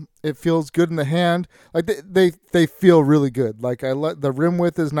predictable. It feels good in the hand. Like they feel really good. Like the rim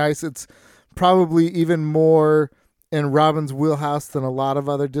width is nice. It's probably even more in Robin's wheelhouse than a lot of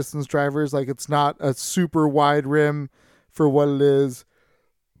other distance drivers. Like it's not a super wide rim for what it is.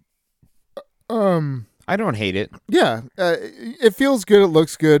 I don't hate it. Yeah, it feels good. It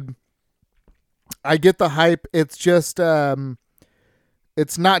looks good. I get the hype. It's just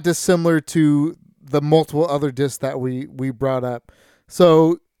it's not dissimilar to the multiple other discs that we brought up.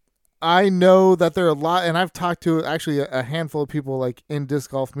 So I know that there are a lot, and I've talked to actually a handful of people like in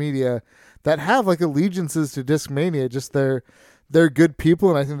disc golf media that have like allegiances to Discmania. Just they're good people,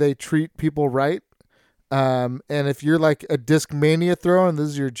 and I think they treat people right. And if you're like a Discmania thrower and this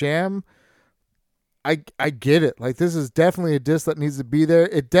is your jam, I get it. Like this is definitely a disc that needs to be there.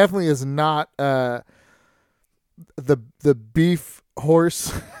 It definitely is not the beef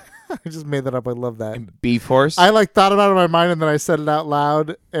horse. I just made that up. I love that. Beef horse? I thought about it in my mind and then I said it out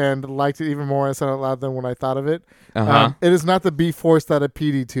loud and liked it even more when I said it out loud than when I thought of it. Uh-huh. It is not the beef horse that a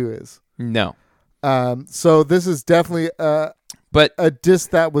PD2 is. No. So this is definitely but a disc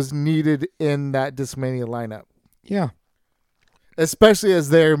that was needed in that Discmania lineup. Yeah. Especially as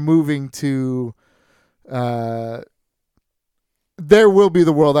they're moving to there will be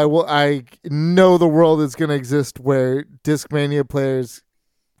the world. I know the world is going to exist where Discmania players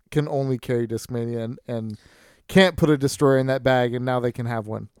can only carry Discmania and can't put a destroyer in that bag, and now they can have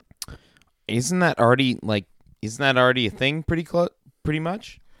one. Isn't that already a thing? Pretty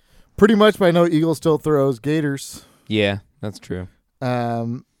much. Pretty much, but I know Eagle still throws Gators. Yeah, that's true.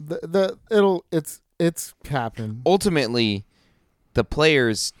 It's happening. Ultimately, the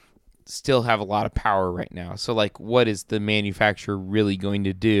players still have a lot of power right now. So, like, what is the manufacturer really going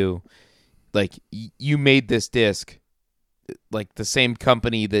to do? Like, you made this disc. Like, the same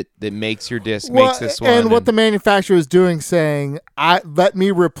company that makes your disc makes this one. And what the manufacturer is doing, saying, let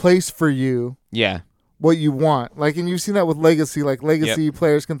me replace for you. Yeah. What you want. Like, and you've seen that with Legacy. Like, Legacy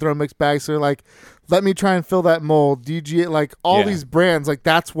players can throw mixed bags. So they're like, let me try and fill that mold. DG, like, all these brands, like,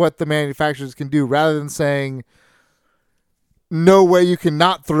 that's what the manufacturers can do, rather than saying, no way you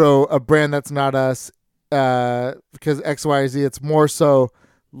cannot throw a brand that's not us because X, Y, or Z. It's more so,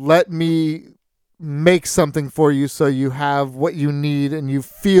 let me make something for you so you have what you need and you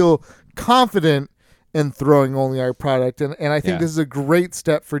feel confident in throwing only our product. And I think this is a great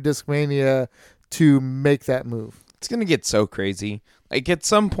step for Discmania to make that move. It's going to get so crazy. Like, at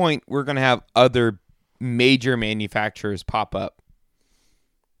some point, we're going to have other major manufacturers pop up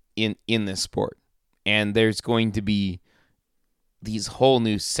in this sport. And there's going to be these whole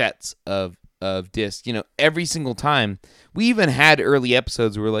new sets of discs. You know, every single time. We even had early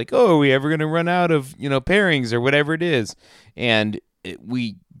episodes where we're like, oh, are we ever going to run out of, pairings or whatever it is? And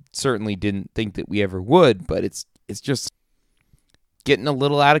we certainly didn't think that we ever would, but it's just getting a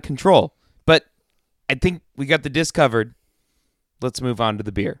little out of control. But I think we got the disc covered. Let's move on to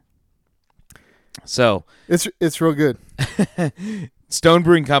the beer. So it's real good. Stone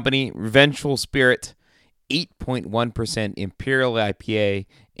Brewing Company, Revengeful Spirit, 8.1% Imperial IPA,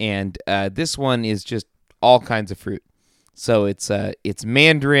 and this one is just all kinds of fruit. So it's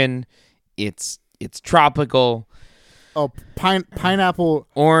mandarin, it's tropical. Oh, pineapple,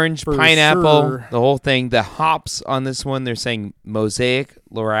 orange, pineapple, sure. The whole thing. The hops on this one, they're saying Mosaic,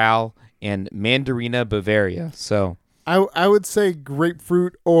 L'Oreal, and Mandarina Bavaria. So I would say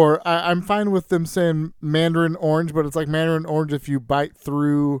grapefruit, or I'm fine with them saying mandarin orange, but it's like mandarin orange if you bite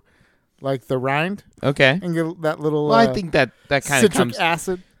through like the rind. Okay. And get that little well, I think that kind of comes... citric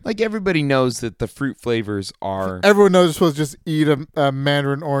acid. Like, everybody knows that the fruit flavors are... Everyone knows you're supposed to just eat a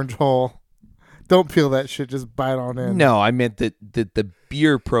mandarin orange whole. Don't peel that shit, just bite on in. No, I meant that the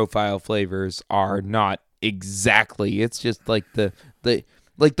beer profile flavors are not exactly. It's just like the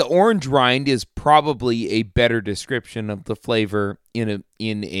orange rind is probably a better description of the flavor in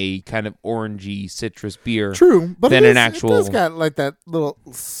a kind of orangey citrus beer. True, but than it an actual. It's got like that little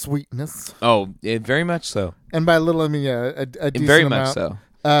sweetness. Oh, very much so. And by little, I mean a decent very amount. Much so.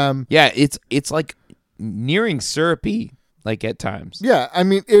 Yeah, it's like nearing syrupy, like at times. Yeah, I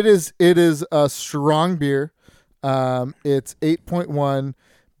mean it is a strong beer. It's 8.1,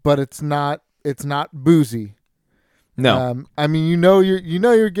 but it's not boozy. No. I mean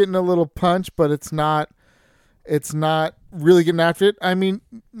you're getting a little punch, but it's not really getting after it. I mean,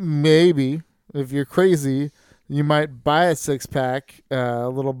 maybe if you're crazy, you might buy a 6-pack, a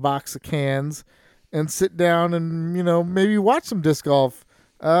little box of cans, and sit down and maybe watch some disc golf,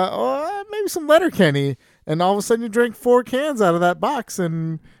 or maybe some Letterkenny, and all of a sudden you drink 4 cans out of that box,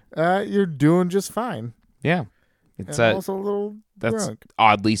 and you're doing just fine. Yeah, it's also a little that's drunk.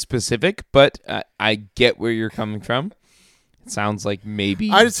 Oddly specific, but I get where you're coming from. It sounds like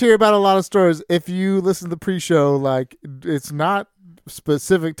maybe I just hear about a lot of stories. If you listen to the pre-show, like it's not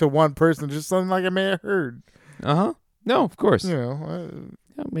specific to one person, just something like I may have heard. No, of course.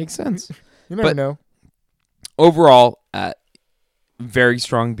 That makes sense. You never know. Overall, very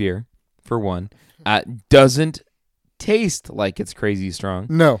strong beer for one. Doesn't taste like it's crazy strong.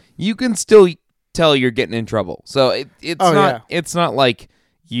 No, you can still tell you're getting in trouble. So it's not like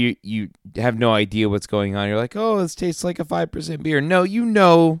you have no idea what's going on. You're like, oh, this tastes like a 5% beer. No, you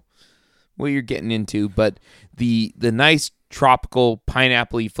know what you're getting into, but the nice tropical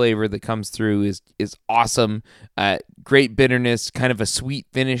pineapple-y flavor that comes through is awesome. Great bitterness, kind of a sweet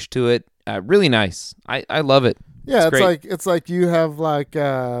finish to it. Really nice. I love it. Yeah, it's like you have like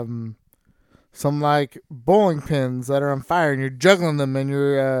some like bowling pins that are on fire, and you're juggling them, and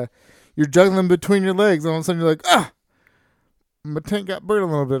you're juggling them between your legs, and all of a sudden you're like, my tank got burned a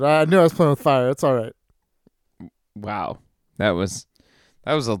little bit. I knew I was playing with fire. It's all right. Wow, that was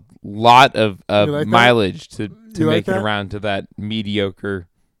a lot of like mileage to make it that? around to that mediocre.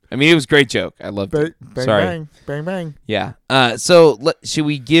 I mean, it was a great joke. I loved it. Bang, Sorry. bang, bang, bang. Yeah. So should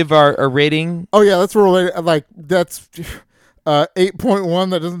we give our rating? Oh yeah, let's roll it. Like that's 8.1.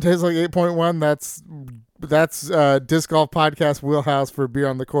 That doesn't taste like 8.1. That's Disc Golf Podcast wheelhouse for beer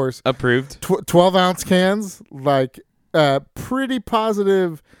on the course. Approved. 12-ounce cans. Like pretty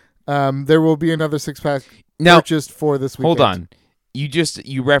positive. There will be another 6-pack purchased for this weekend. Hold on.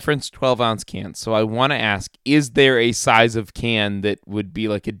 You referenced 12-ounce cans, so I want to ask, is there a size of can that would be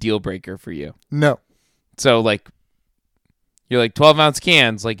like a deal breaker for you? No. So like You're like 12-ounce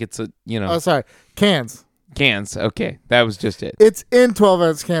cans, like it's a, Oh, sorry. Cans. Cans. Okay, that was just it. It's in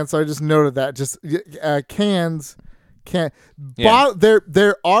 12-ounce cans, so I just noted that. Just cans. Yeah.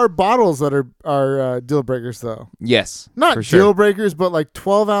 There are bottles that are deal breakers, though. Yes, Not for sure. deal breakers, but like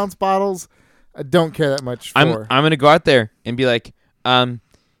 12-ounce bottles, I don't care that much for. I'm gonna go out there and be like,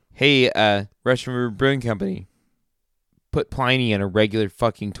 hey, Russian River Brewing Company, put Pliny in a regular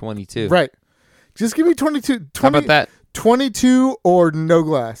fucking 22. Right. Just give me 22. How about that? 22 or no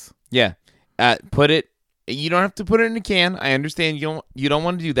glass. Yeah. Put it. You don't have to put it in a can. I understand you don't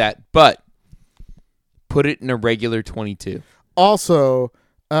want to do that, but put it in a regular 22. Also,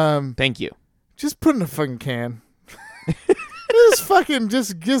 thank you. Just put it in a fucking can.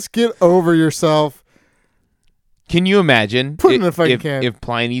 just get over yourself. Can you imagine put it in a fucking can. If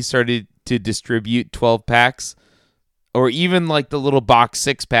Pliny started to distribute 12 packs or even like the little box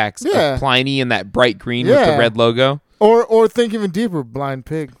 6 packs of Pliny in that bright green with the red logo? Or think even deeper, Blind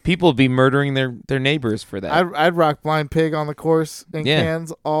Pig. People would be murdering their neighbors for that. I'd rock Blind Pig on the course in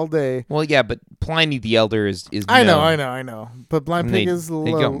cans all day. Well, yeah, but Pliny the Elder is I know. But Blind Pig is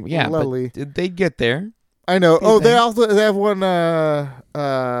lovely. But they get there. I know. They have one a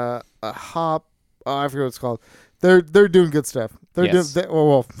hop. Oh, I forget what it's called. They're doing good stuff.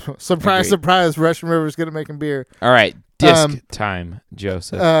 Surprise! Russian River's good at making beer. All right. Disc time,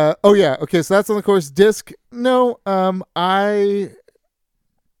 Joseph. Okay, so that's on the course. Disc, no.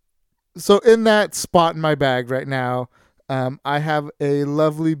 So in that spot in my bag right now, I have a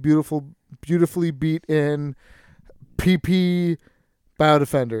lovely, beautifully beat in PP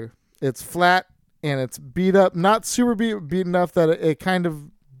Biodefender. It's flat and it's beat up, not super beat enough that it kind of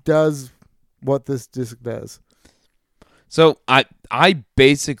does what this disc does. So I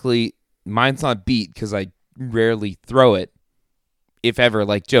basically, mine's not beat because I rarely throw it, if ever.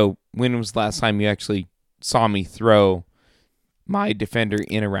 Like, Joe, when was the last time you actually saw me throw my Defender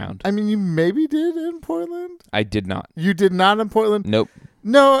in a round? I mean, you maybe did in Portland. I did not. You did not in Portland? Nope.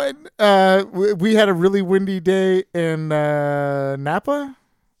 No, we had a really windy day in Napa.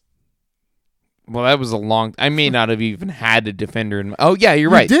 Well, that was I may not have even had a Defender in. Oh yeah, you're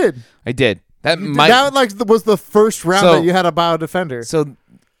right. You did. I did. That was the first round that you had a Biodefender. So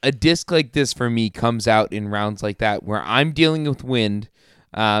a disc like this for me comes out in rounds like that where I'm dealing with wind,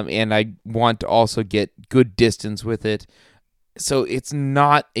 and I want to also get good distance with it. So it's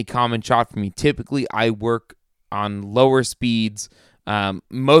not a common shot for me. Typically, I work on lower speeds.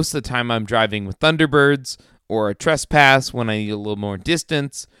 Most of the time, I'm driving with Thunderbirds or a Trespass when I need a little more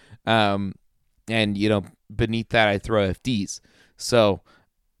distance. And beneath that, I throw FDs. So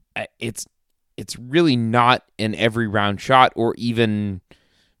it's really not an every round shot or even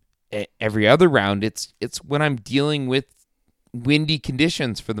every other round. It's when I'm dealing with windy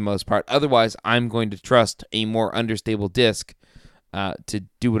conditions for the most part. Otherwise, I'm going to trust a more understable disc to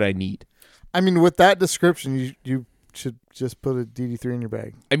do what I need. I mean, with that description, you should just put a DD3 in your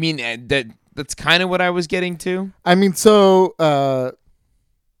bag. I mean, that's kind of what I was getting to. I mean, so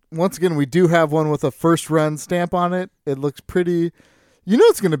once again, we do have one with a first run stamp on it. It looks pretty.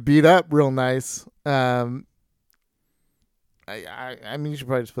 It's going to beat up real nice. I mean, you should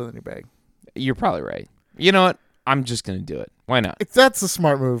probably just put it in your bag. You're probably right. You know what? I'm just going to do it. Why not? That's a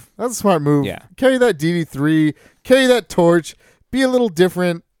smart move. Yeah. Carry that DD3. Carry that torch. Be a little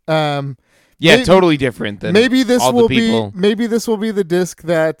different. Totally different than maybe this all will the people. Maybe this will be the disc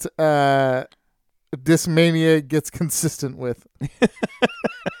that Discmania gets consistent with.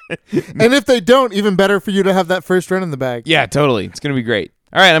 And if they don't, even better for you to have that first run in the bag. Yeah, totally. It's going to be great.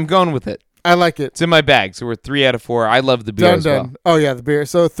 All right, I'm going with it. I like it. It's in my bag, so we're 3 out of 4. I love the beer as well. Oh, yeah, the beer.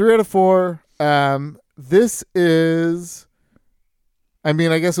 So 3 out of 4. This is, I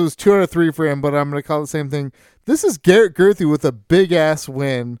mean, I guess it was 2 out of 3 for him, but I'm going to call it the same thing. This is Garrett Gerthy with a big-ass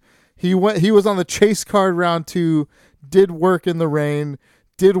win. He was on the chase card round 2, did work in the rain,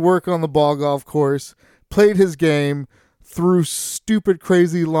 did work on the ball golf course, played his game, threw stupid,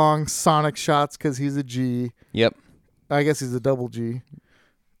 crazy, long sonic shots because he's a G. Yep. I guess he's a double G.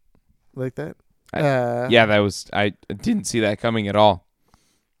 Like that? I didn't see that coming at all.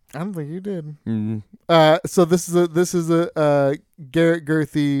 I don't think you did. Mm-hmm. So this is a Garrett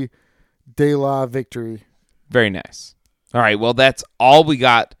Gerthy De La victory. Very nice. All right, well, that's all we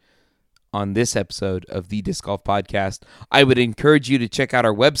got on this episode of the Disc Golf Podcast. I would encourage you to check out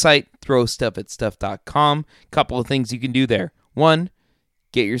our website, throwstuffatstuff.com. Couple of things you can do there. 1,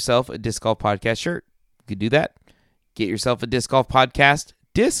 get yourself a Disc Golf Podcast shirt. You could do that. Get yourself a Disc Golf Podcast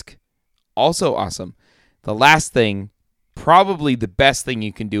disc. Also awesome. The last thing, probably the best thing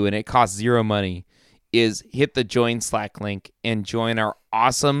you can do, and it costs 0 money, is hit the join Slack link and join our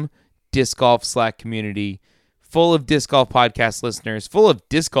awesome Disc Golf Slack community full of disc golf podcast listeners, full of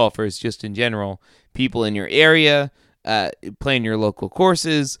disc golfers just in general, people in your area, playing your local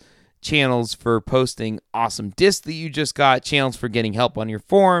courses, channels for posting awesome discs that you just got, channels for getting help on your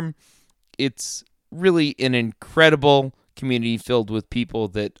form. It's really an incredible community filled with people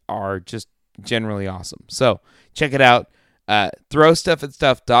that are just generally awesome. So check it out.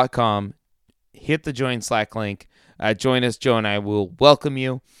 Throwstuffatstuff.com. Hit the join Slack link. Join us. Joe and I will welcome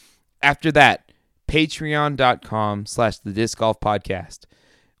you. After that, patreon.com/the Disc Golf Podcast.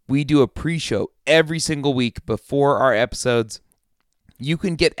 We do a pre-show every single week before our episodes. You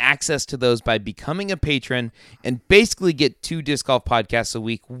can get access to those by becoming a patron and basically get 2 disc golf podcasts a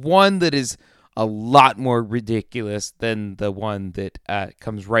week. One that is a lot more ridiculous than the one that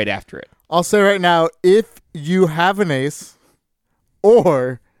comes right after it. I'll say right now, if you have an ace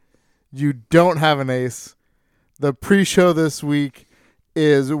or you don't have an ace, the pre-show this week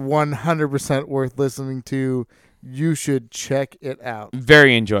is 100% worth listening to. You should check it out.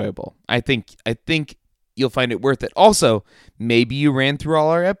 Very enjoyable. I think you'll find it worth it. Also, maybe you ran through all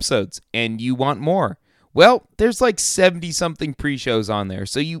our episodes and you want more. Well, there's like 70-something pre-shows on there,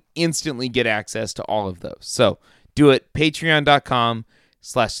 so you instantly get access to all of those. So do it,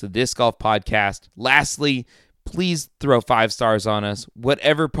 patreon.com/the Disc Golf Podcast. Lastly, please throw 5 stars on us.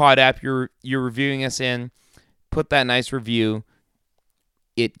 Whatever pod app you're reviewing us in, put that nice review.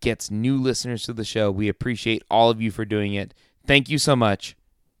 It gets new listeners to the show. We appreciate all of you for doing it. Thank you so much.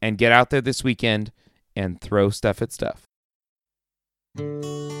 And get out there this weekend and throw stuff at stuff.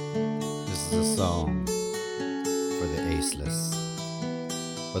 This is a song for the aceless.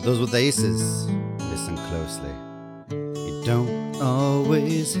 But those with aces, listen closely. You don't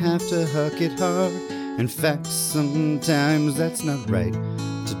always have to huck it hard. In fact, sometimes that's not right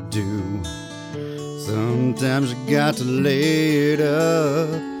to do. Sometimes you got to lay it up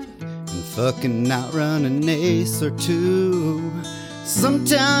and fucking outrun an ace or 2.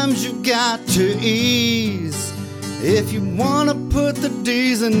 Sometimes you got to ease if you want to put the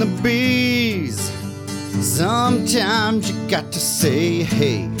D's in the B's. Sometimes you got to say,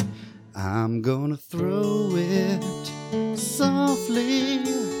 hey, I'm gonna throw it softly.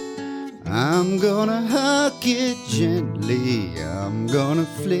 I'm gonna huck it gently. I'm gonna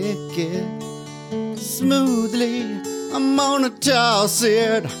flick it smoothly. I'm gonna toss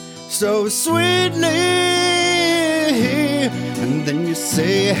it so sweetly. And then you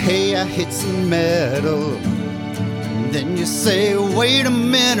say, hey, I hit some metal. And then you say, wait a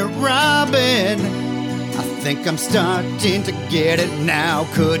minute, Robin, I think I'm starting to get it now.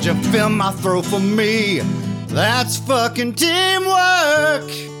 Could you fill my throat for me? That's fucking teamwork.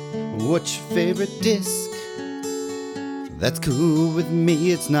 What's your favorite disc? That's cool with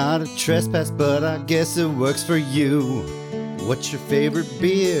me, it's not a trespass, but I guess it works for you. What's your favorite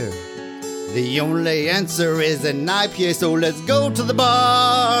beer? The only answer is an IPA, so let's go to the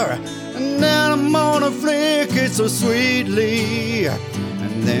bar. And then I'm gonna flick it so sweetly.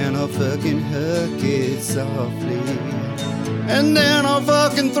 And then I'll fucking huck it softly. And then I'll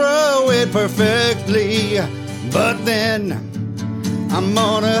fucking throw it perfectly. But then I'm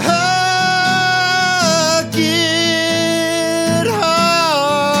gonna huck it